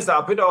champion. Why is that?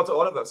 I'll put it out to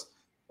all of us.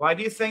 Why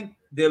do you think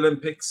the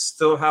Olympics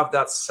still have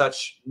that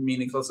such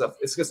meaningful stuff?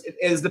 It's because it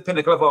is the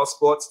pinnacle of our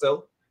sport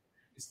still.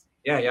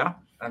 Yeah.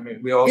 I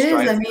mean, we all strive.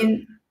 It is. I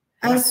mean,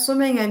 as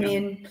swimming, I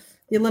mean,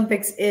 the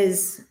Olympics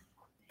is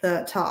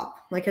the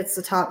top. Like, it's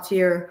the top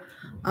tier.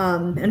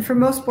 And for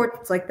most sports,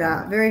 it's like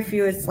that. Very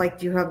few, it's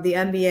like you have the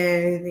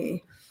NBA,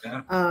 the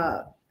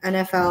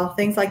NFL,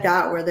 things like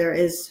that, where there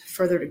is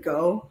further to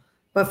go.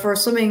 But for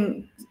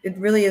swimming, it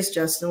really is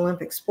just an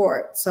Olympic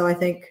sport. So I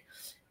think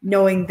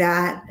knowing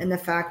that, and the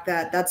fact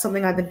that that's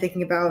something I've been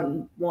thinking about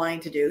and wanting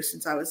to do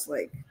since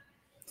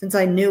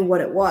I knew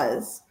what it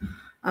was,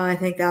 I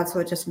think that's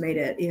what just made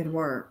it even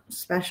more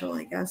special,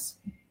 I guess.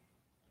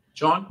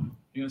 John?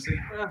 You want to say?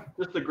 Yeah,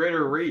 just a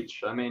greater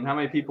reach. I mean, how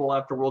many people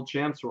after world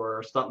champs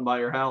were stopping by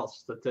your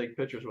house to take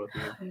pictures with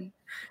you?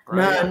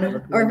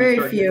 None, or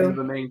very few.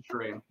 The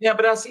mainstream. Yeah,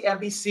 but that's the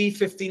NBC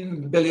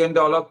 $15 billion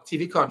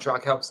TV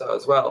contract helps out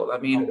as well. I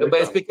mean, but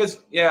it's because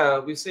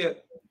we see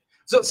it.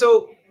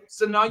 So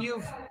now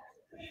you've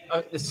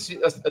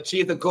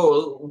achieved the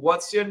goal.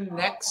 What's your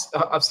next?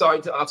 I'm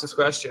sorry to ask this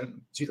question,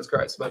 Jesus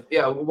Christ, but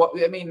yeah,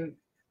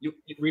 you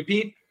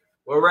repeat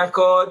world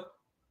record.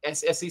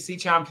 SEC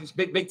championships,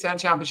 Big Ten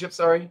championship.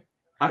 Sorry,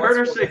 I heard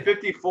her say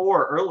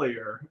 54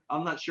 earlier.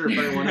 I'm not sure if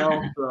anyone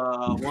else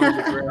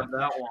wanted to grab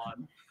that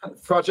one.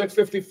 Project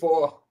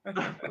 54.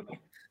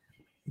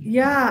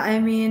 Yeah, I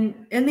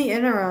mean, in the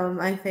interim,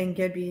 I think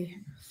it'd be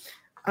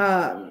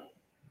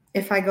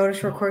if I go to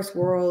short course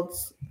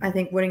worlds, I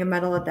think winning a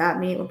medal at that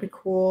meet would be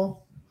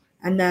cool.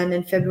 And then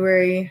in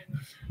February,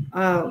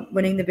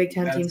 winning the Big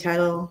Ten team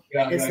title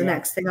is the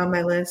next thing on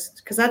my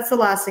list, because that's the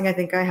last thing I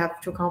think I have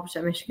to accomplish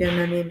at Michigan.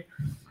 I mean,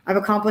 I've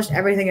accomplished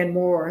everything and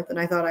more than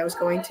I thought I was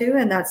going to,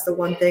 and that's the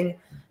one thing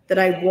that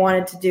I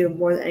wanted to do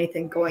more than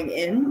anything going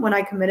in. When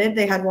I committed,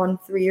 they had won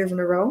 3 years in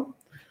a row.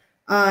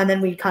 And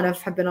then we kind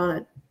of have been on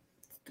a,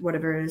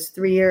 whatever it is,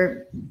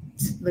 3-year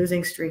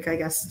losing streak, I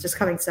guess, just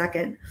coming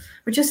second,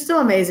 which is still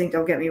amazing,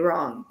 don't get me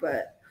wrong.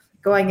 But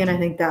going in, I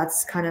think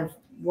that's kind of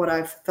what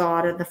I've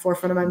thought at the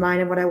forefront of my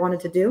mind and what I wanted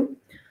to do.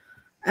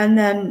 And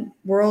then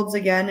Worlds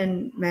again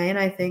in May, and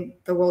I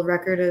think the world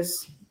record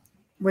is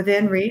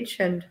within reach,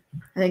 and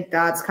I think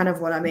that's kind of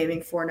what I'm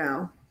aiming for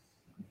now.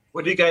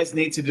 What do you guys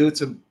need to do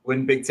to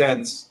win Big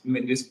Tens?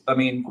 I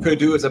mean,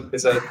 Purdue is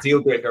a deal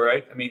breaker,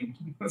 right? I mean,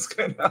 what's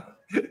going on?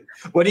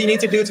 What do you need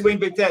to do to win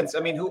Big Tens?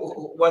 I mean,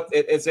 what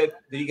is it?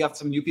 Do you have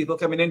some new people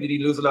coming in? Did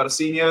you lose a lot of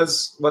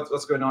seniors?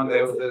 What's going on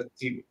there with the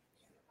team?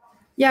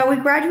 Yeah, we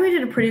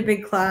graduated a pretty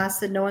big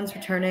class and no one's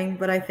returning,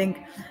 but I think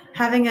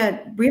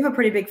we have a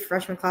pretty big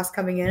freshman class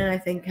coming in, and I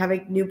think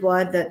having new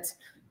blood that's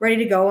ready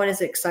to go and is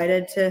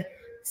excited to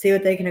see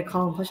what they can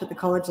accomplish at the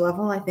college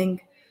level, I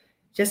think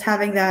just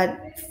having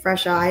that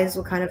fresh eyes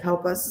will kind of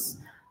help us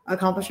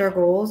accomplish our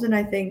goals. And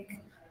I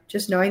think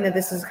just knowing that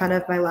this is kind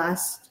of one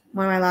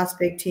of my last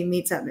big team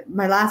meets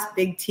my last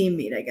big team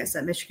meet, I guess,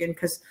 at Michigan,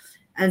 because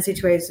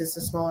NC2A is just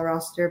a smaller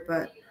roster,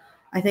 but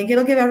I think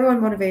it'll give everyone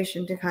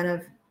motivation to kind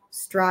of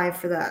strive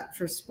for that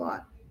first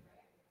spot.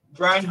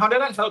 Brian, how did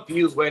that help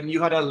you when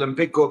you had an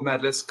Olympic gold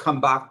medalist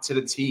come back to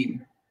the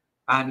team?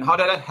 And how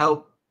did that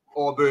help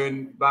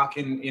Auburn back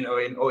in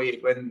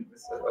 08 when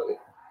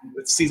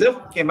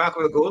Caesar came back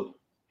with a gold?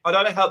 How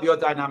did it help your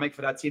dynamic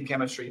for that team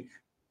chemistry?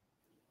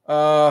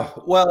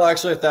 Well,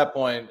 actually, at that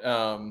point,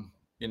 I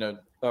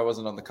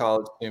wasn't on the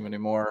college team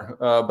anymore,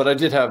 but I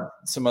did have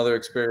some other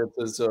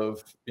experiences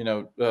of,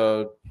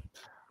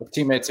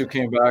 teammates who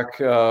came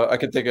back. I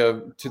could think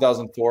of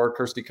 2004,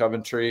 Kirsty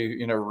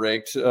Coventry,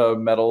 raked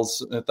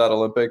medals at that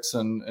Olympics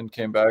and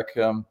came back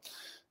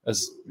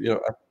as,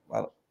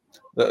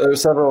 there are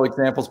several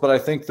examples, but I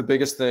think the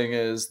biggest thing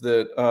is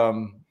that,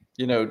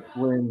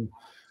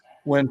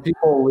 when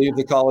people leave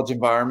the college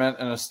environment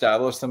and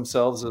establish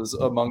themselves as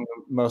among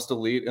the most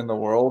elite in the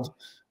world,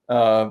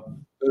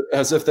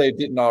 as if they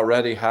didn't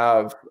already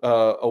have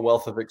a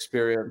wealth of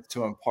experience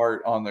to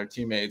impart on their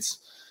teammates,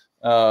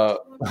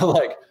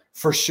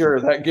 for sure,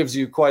 that gives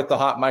you quite the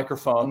hot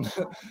microphone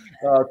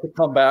to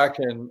come back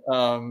and,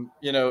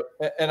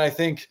 and I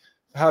think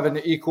have an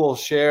equal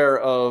share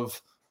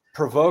of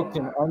provoked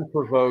and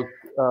unprovoked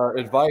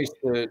advice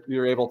that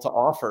you're able to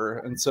offer.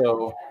 And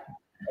so,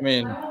 I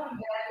mean,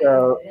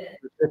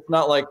 it's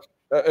not like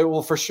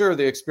for sure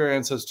the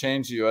experience has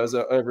changed you, as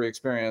every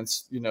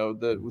experience,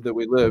 that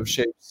we live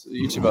shapes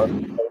each of us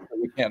that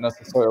we can't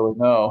necessarily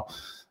know.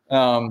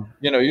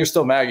 You're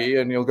still Maggie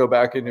and you'll go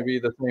back and you'll be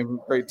the same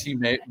great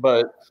teammate,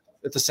 but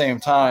at the same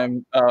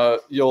time,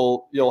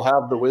 you'll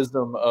have the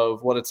wisdom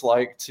of what it's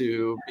like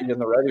to be in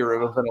the ready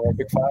room of an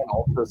Olympic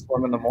final, to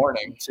swim in the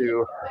morning,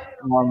 to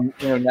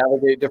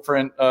navigate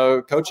different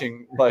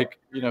coaching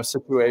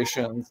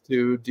situations,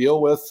 to deal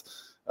with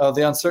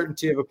the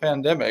uncertainty of a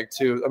pandemic,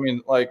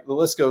 the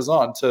list goes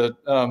on, to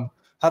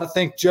how to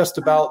think just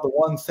about the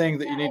one thing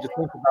that you need to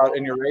think about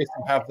in your race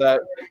and have that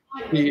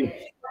be,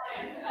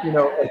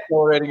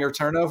 accelerating your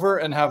turnover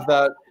and have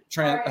that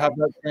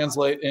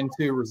translate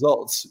into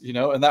results,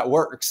 and that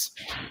works.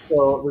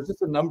 So there's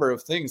just a number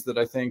of things that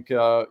I think,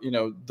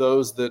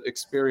 those that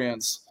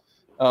experience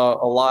a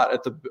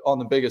lot on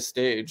the biggest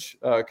stage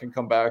can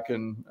come back.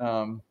 And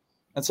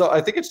so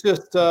I think it's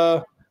just,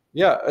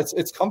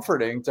 it's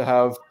comforting to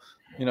have,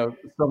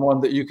 someone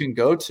that you can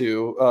go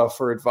to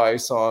for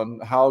advice on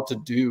how to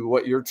do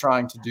what you're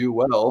trying to do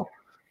well,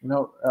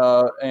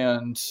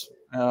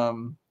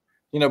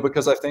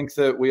 because I think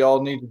that we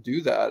all need to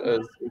do that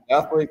as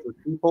athletes, as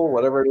people,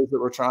 whatever it is that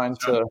we're trying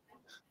to,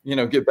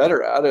 get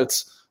better at.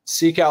 It's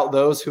seek out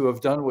those who have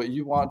done what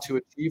you want to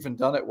achieve and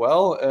done it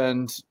well,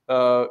 and,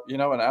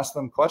 and ask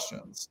them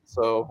questions.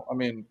 So,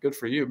 good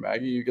for you,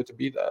 Maggie. You get to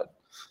be that.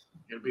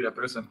 You're to be that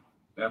person.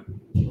 Yeah.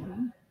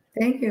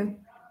 Thank you.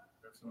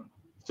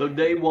 So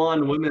day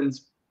one,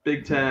 women's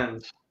Big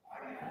Tens.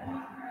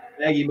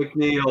 Maggie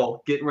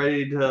McNeil getting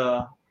ready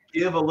to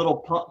give a little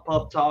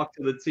pump talk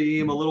to the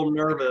team, a little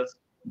nervous.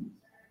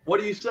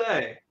 What do you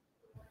say?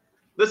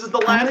 This is the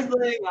last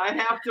thing I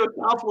have to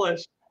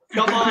accomplish.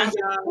 Come on,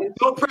 guys.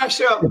 No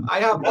pressure. I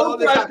have all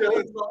this.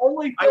 It's the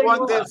only thing I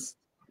want this.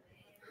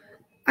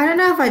 I don't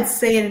know if I'd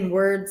say it in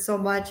words so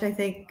much. I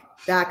think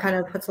that kind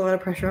of puts a lot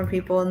of pressure on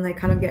people, and they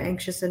kind of get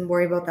anxious and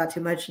worry about that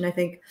too much. And I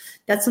think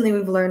that's something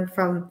we've learned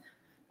from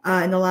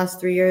in the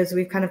last 3 years.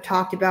 We've kind of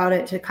talked about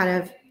it to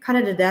kind of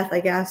to death, I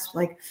guess.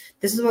 Like,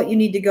 this is what you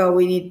need to go.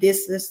 We need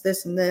this,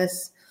 and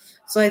this.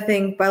 So I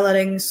think by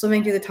letting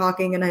swimming do the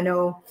talking, and I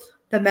know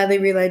the medley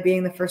relay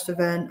being the first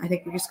event, I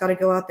think we just got to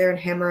go out there and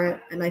hammer it.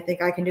 And I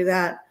think I can do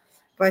that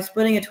by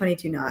splitting a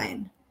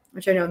 22.9,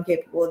 which I know I'm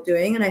capable of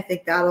doing. And I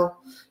think that'll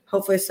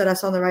hopefully set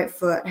us on the right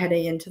foot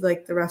heading into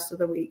the rest of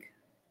the week.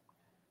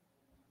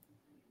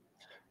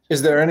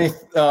 Is there any,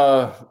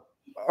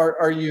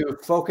 are you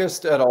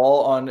focused at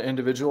all on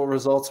individual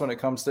results when it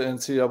comes to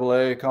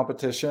NCAA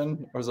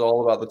competition, or is it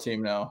all about the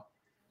team now?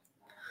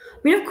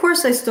 mean, of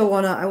course,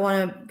 I want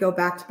to go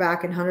back to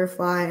back and 100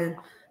 fly, and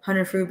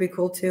 100 free would be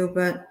cool too.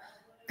 But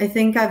I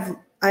think I've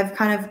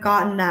kind of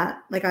gotten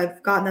that, like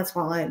I've gotten that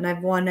spotlight, and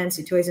I've won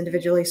NC2As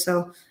individually.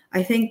 So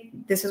I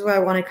think this is where I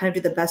want to kind of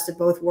do the best of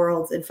both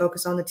worlds and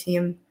focus on the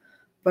team,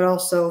 but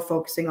also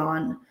focusing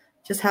on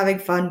just having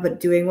fun, but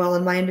doing well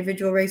in my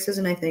individual races.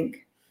 And I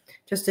think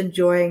just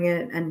enjoying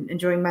it and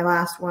enjoying my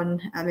last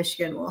one at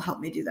Michigan will help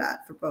me do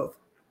that for both.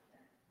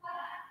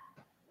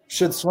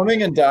 Should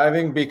swimming and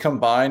diving be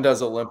combined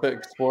as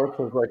Olympic sports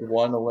as like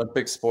one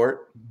Olympic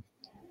sport?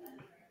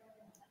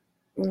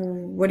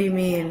 What do you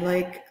mean?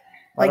 Like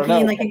I you don't know.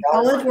 mean like in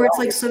college where it's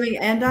like swimming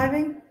and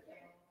diving?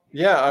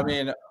 Yeah, I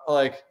mean,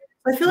 like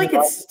I feel like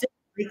it's still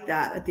like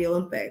that at the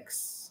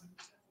Olympics.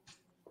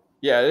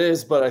 yeah, it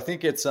is, but I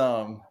think it's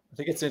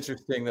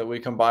interesting that we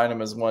combine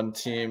them as one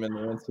team in the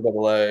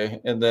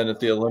NCAA, and then at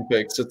the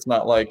Olympics, it's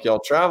not like y'all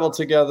travel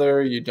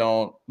together. You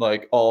don't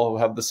like all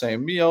have the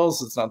same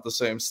meals. It's not the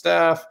same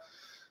staff.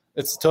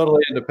 It's a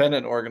totally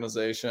independent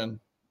organization.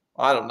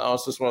 I don't know.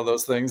 It's just one of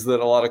those things that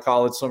a lot of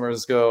college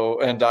swimmers go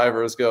and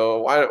divers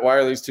go, why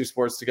are these two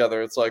sports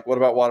together? It's like, what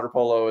about water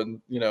polo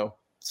and,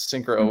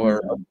 synchro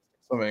or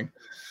swimming?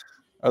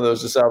 Are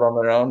those just out on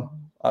their own?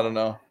 I don't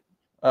know.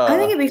 I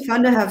think it'd be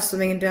fun to have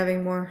swimming and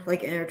diving more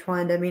like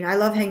intertwined. I mean, I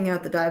love hanging out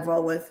at the dive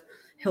wall with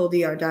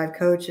Hildy, our dive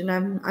coach, and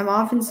I'm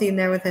often seen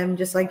there with him,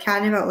 just like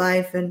chatting about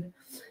life and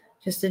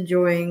just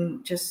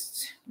enjoying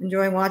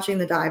watching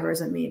the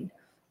divers. I mean,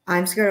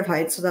 I'm scared of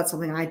heights, so that's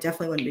something I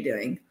definitely wouldn't be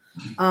doing.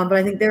 But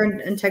I think they're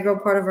an integral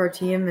part of our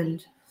team,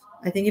 and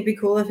I think it'd be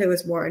cool if it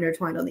was more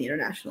intertwined on the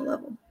international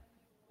level.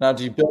 Now,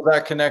 do you build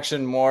that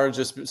connection more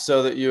just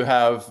so that you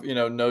have,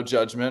 no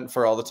judgment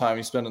for all the time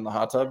you spend in the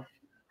hot tub?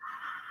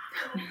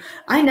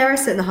 I never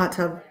sit in the hot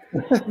tub.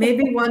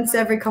 Maybe once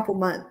every couple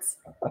months.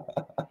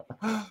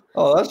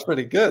 Oh, that's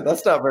pretty good.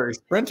 That's not very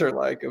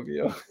sprinter-like of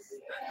you.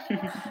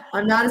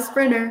 I'm not a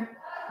sprinter.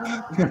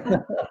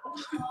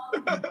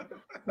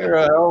 You're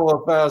a hell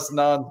of a fast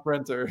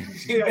non-sprinter.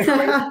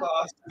 Yeah,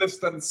 fast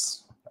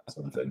distance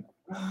something.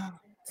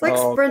 It's like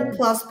sprint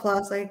plus,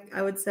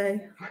 I would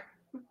say.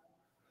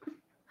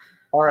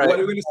 All right. What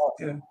are we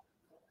gonna say?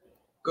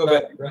 Go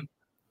back.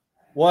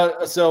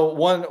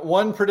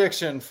 One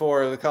prediction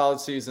for the college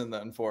season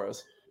then for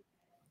us.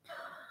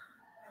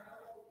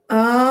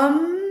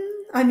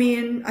 I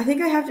mean, I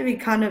think I have to be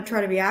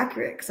try to be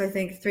accurate because I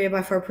think 3 of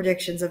my 4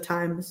 predictions of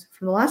times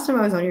from the last time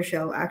I was on your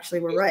show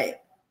actually were right.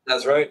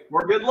 That's right.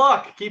 Well, good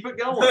luck. Keep it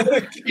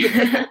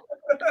going.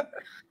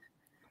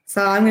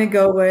 So I'm going to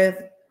go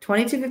with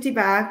 2250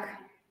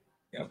 back.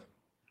 Yep.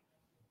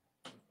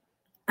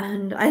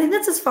 And I think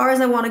that's as far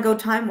as I want to go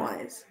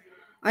time-wise.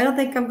 I don't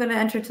think I'm going to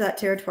enter to that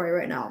territory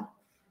right now.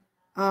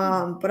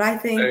 But I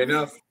think Fair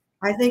enough.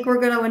 I think we're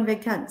going to win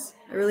Big Tens.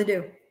 I really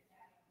do.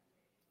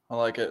 I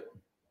like it.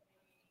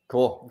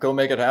 Cool. Go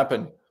make it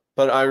happen.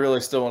 But I really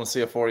still want to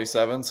see a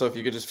 47. So if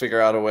you could just figure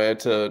out a way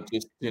to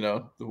just,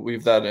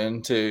 weave that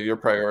into your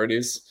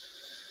priorities,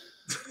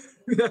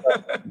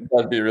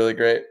 that'd be really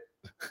great.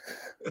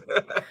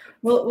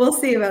 We'll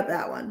see about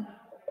that one.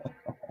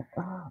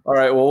 All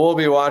right. Well, we'll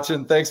be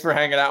watching. Thanks for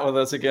hanging out with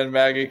us again,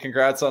 Maggie.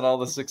 Congrats on all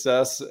the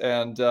success.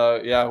 And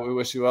we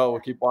wish you well.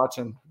 We'll keep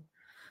watching.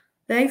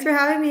 Thanks for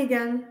having me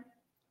again.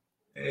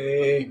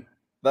 Hey.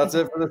 That's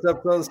it for this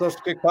episode of the Social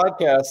Kick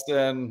Podcast.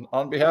 And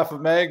on behalf of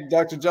Meg,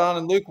 Dr. John,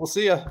 and Luke, we'll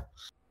see you.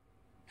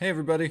 Hey,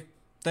 everybody.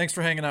 Thanks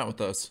for hanging out with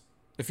us.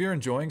 If you're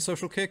enjoying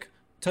Social Kick,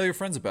 tell your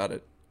friends about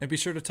it. And be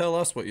sure to tell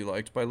us what you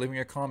liked by leaving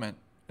a comment.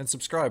 And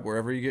subscribe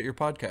wherever you get your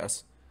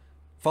podcasts.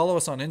 Follow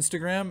us on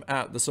Instagram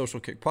at The Social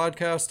Kick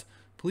Podcast.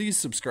 Please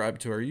subscribe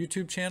to our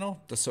YouTube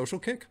channel, The Social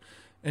Kick.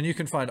 And you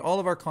can find all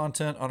of our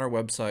content on our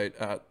website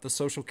at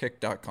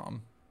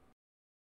thesocialkick.com.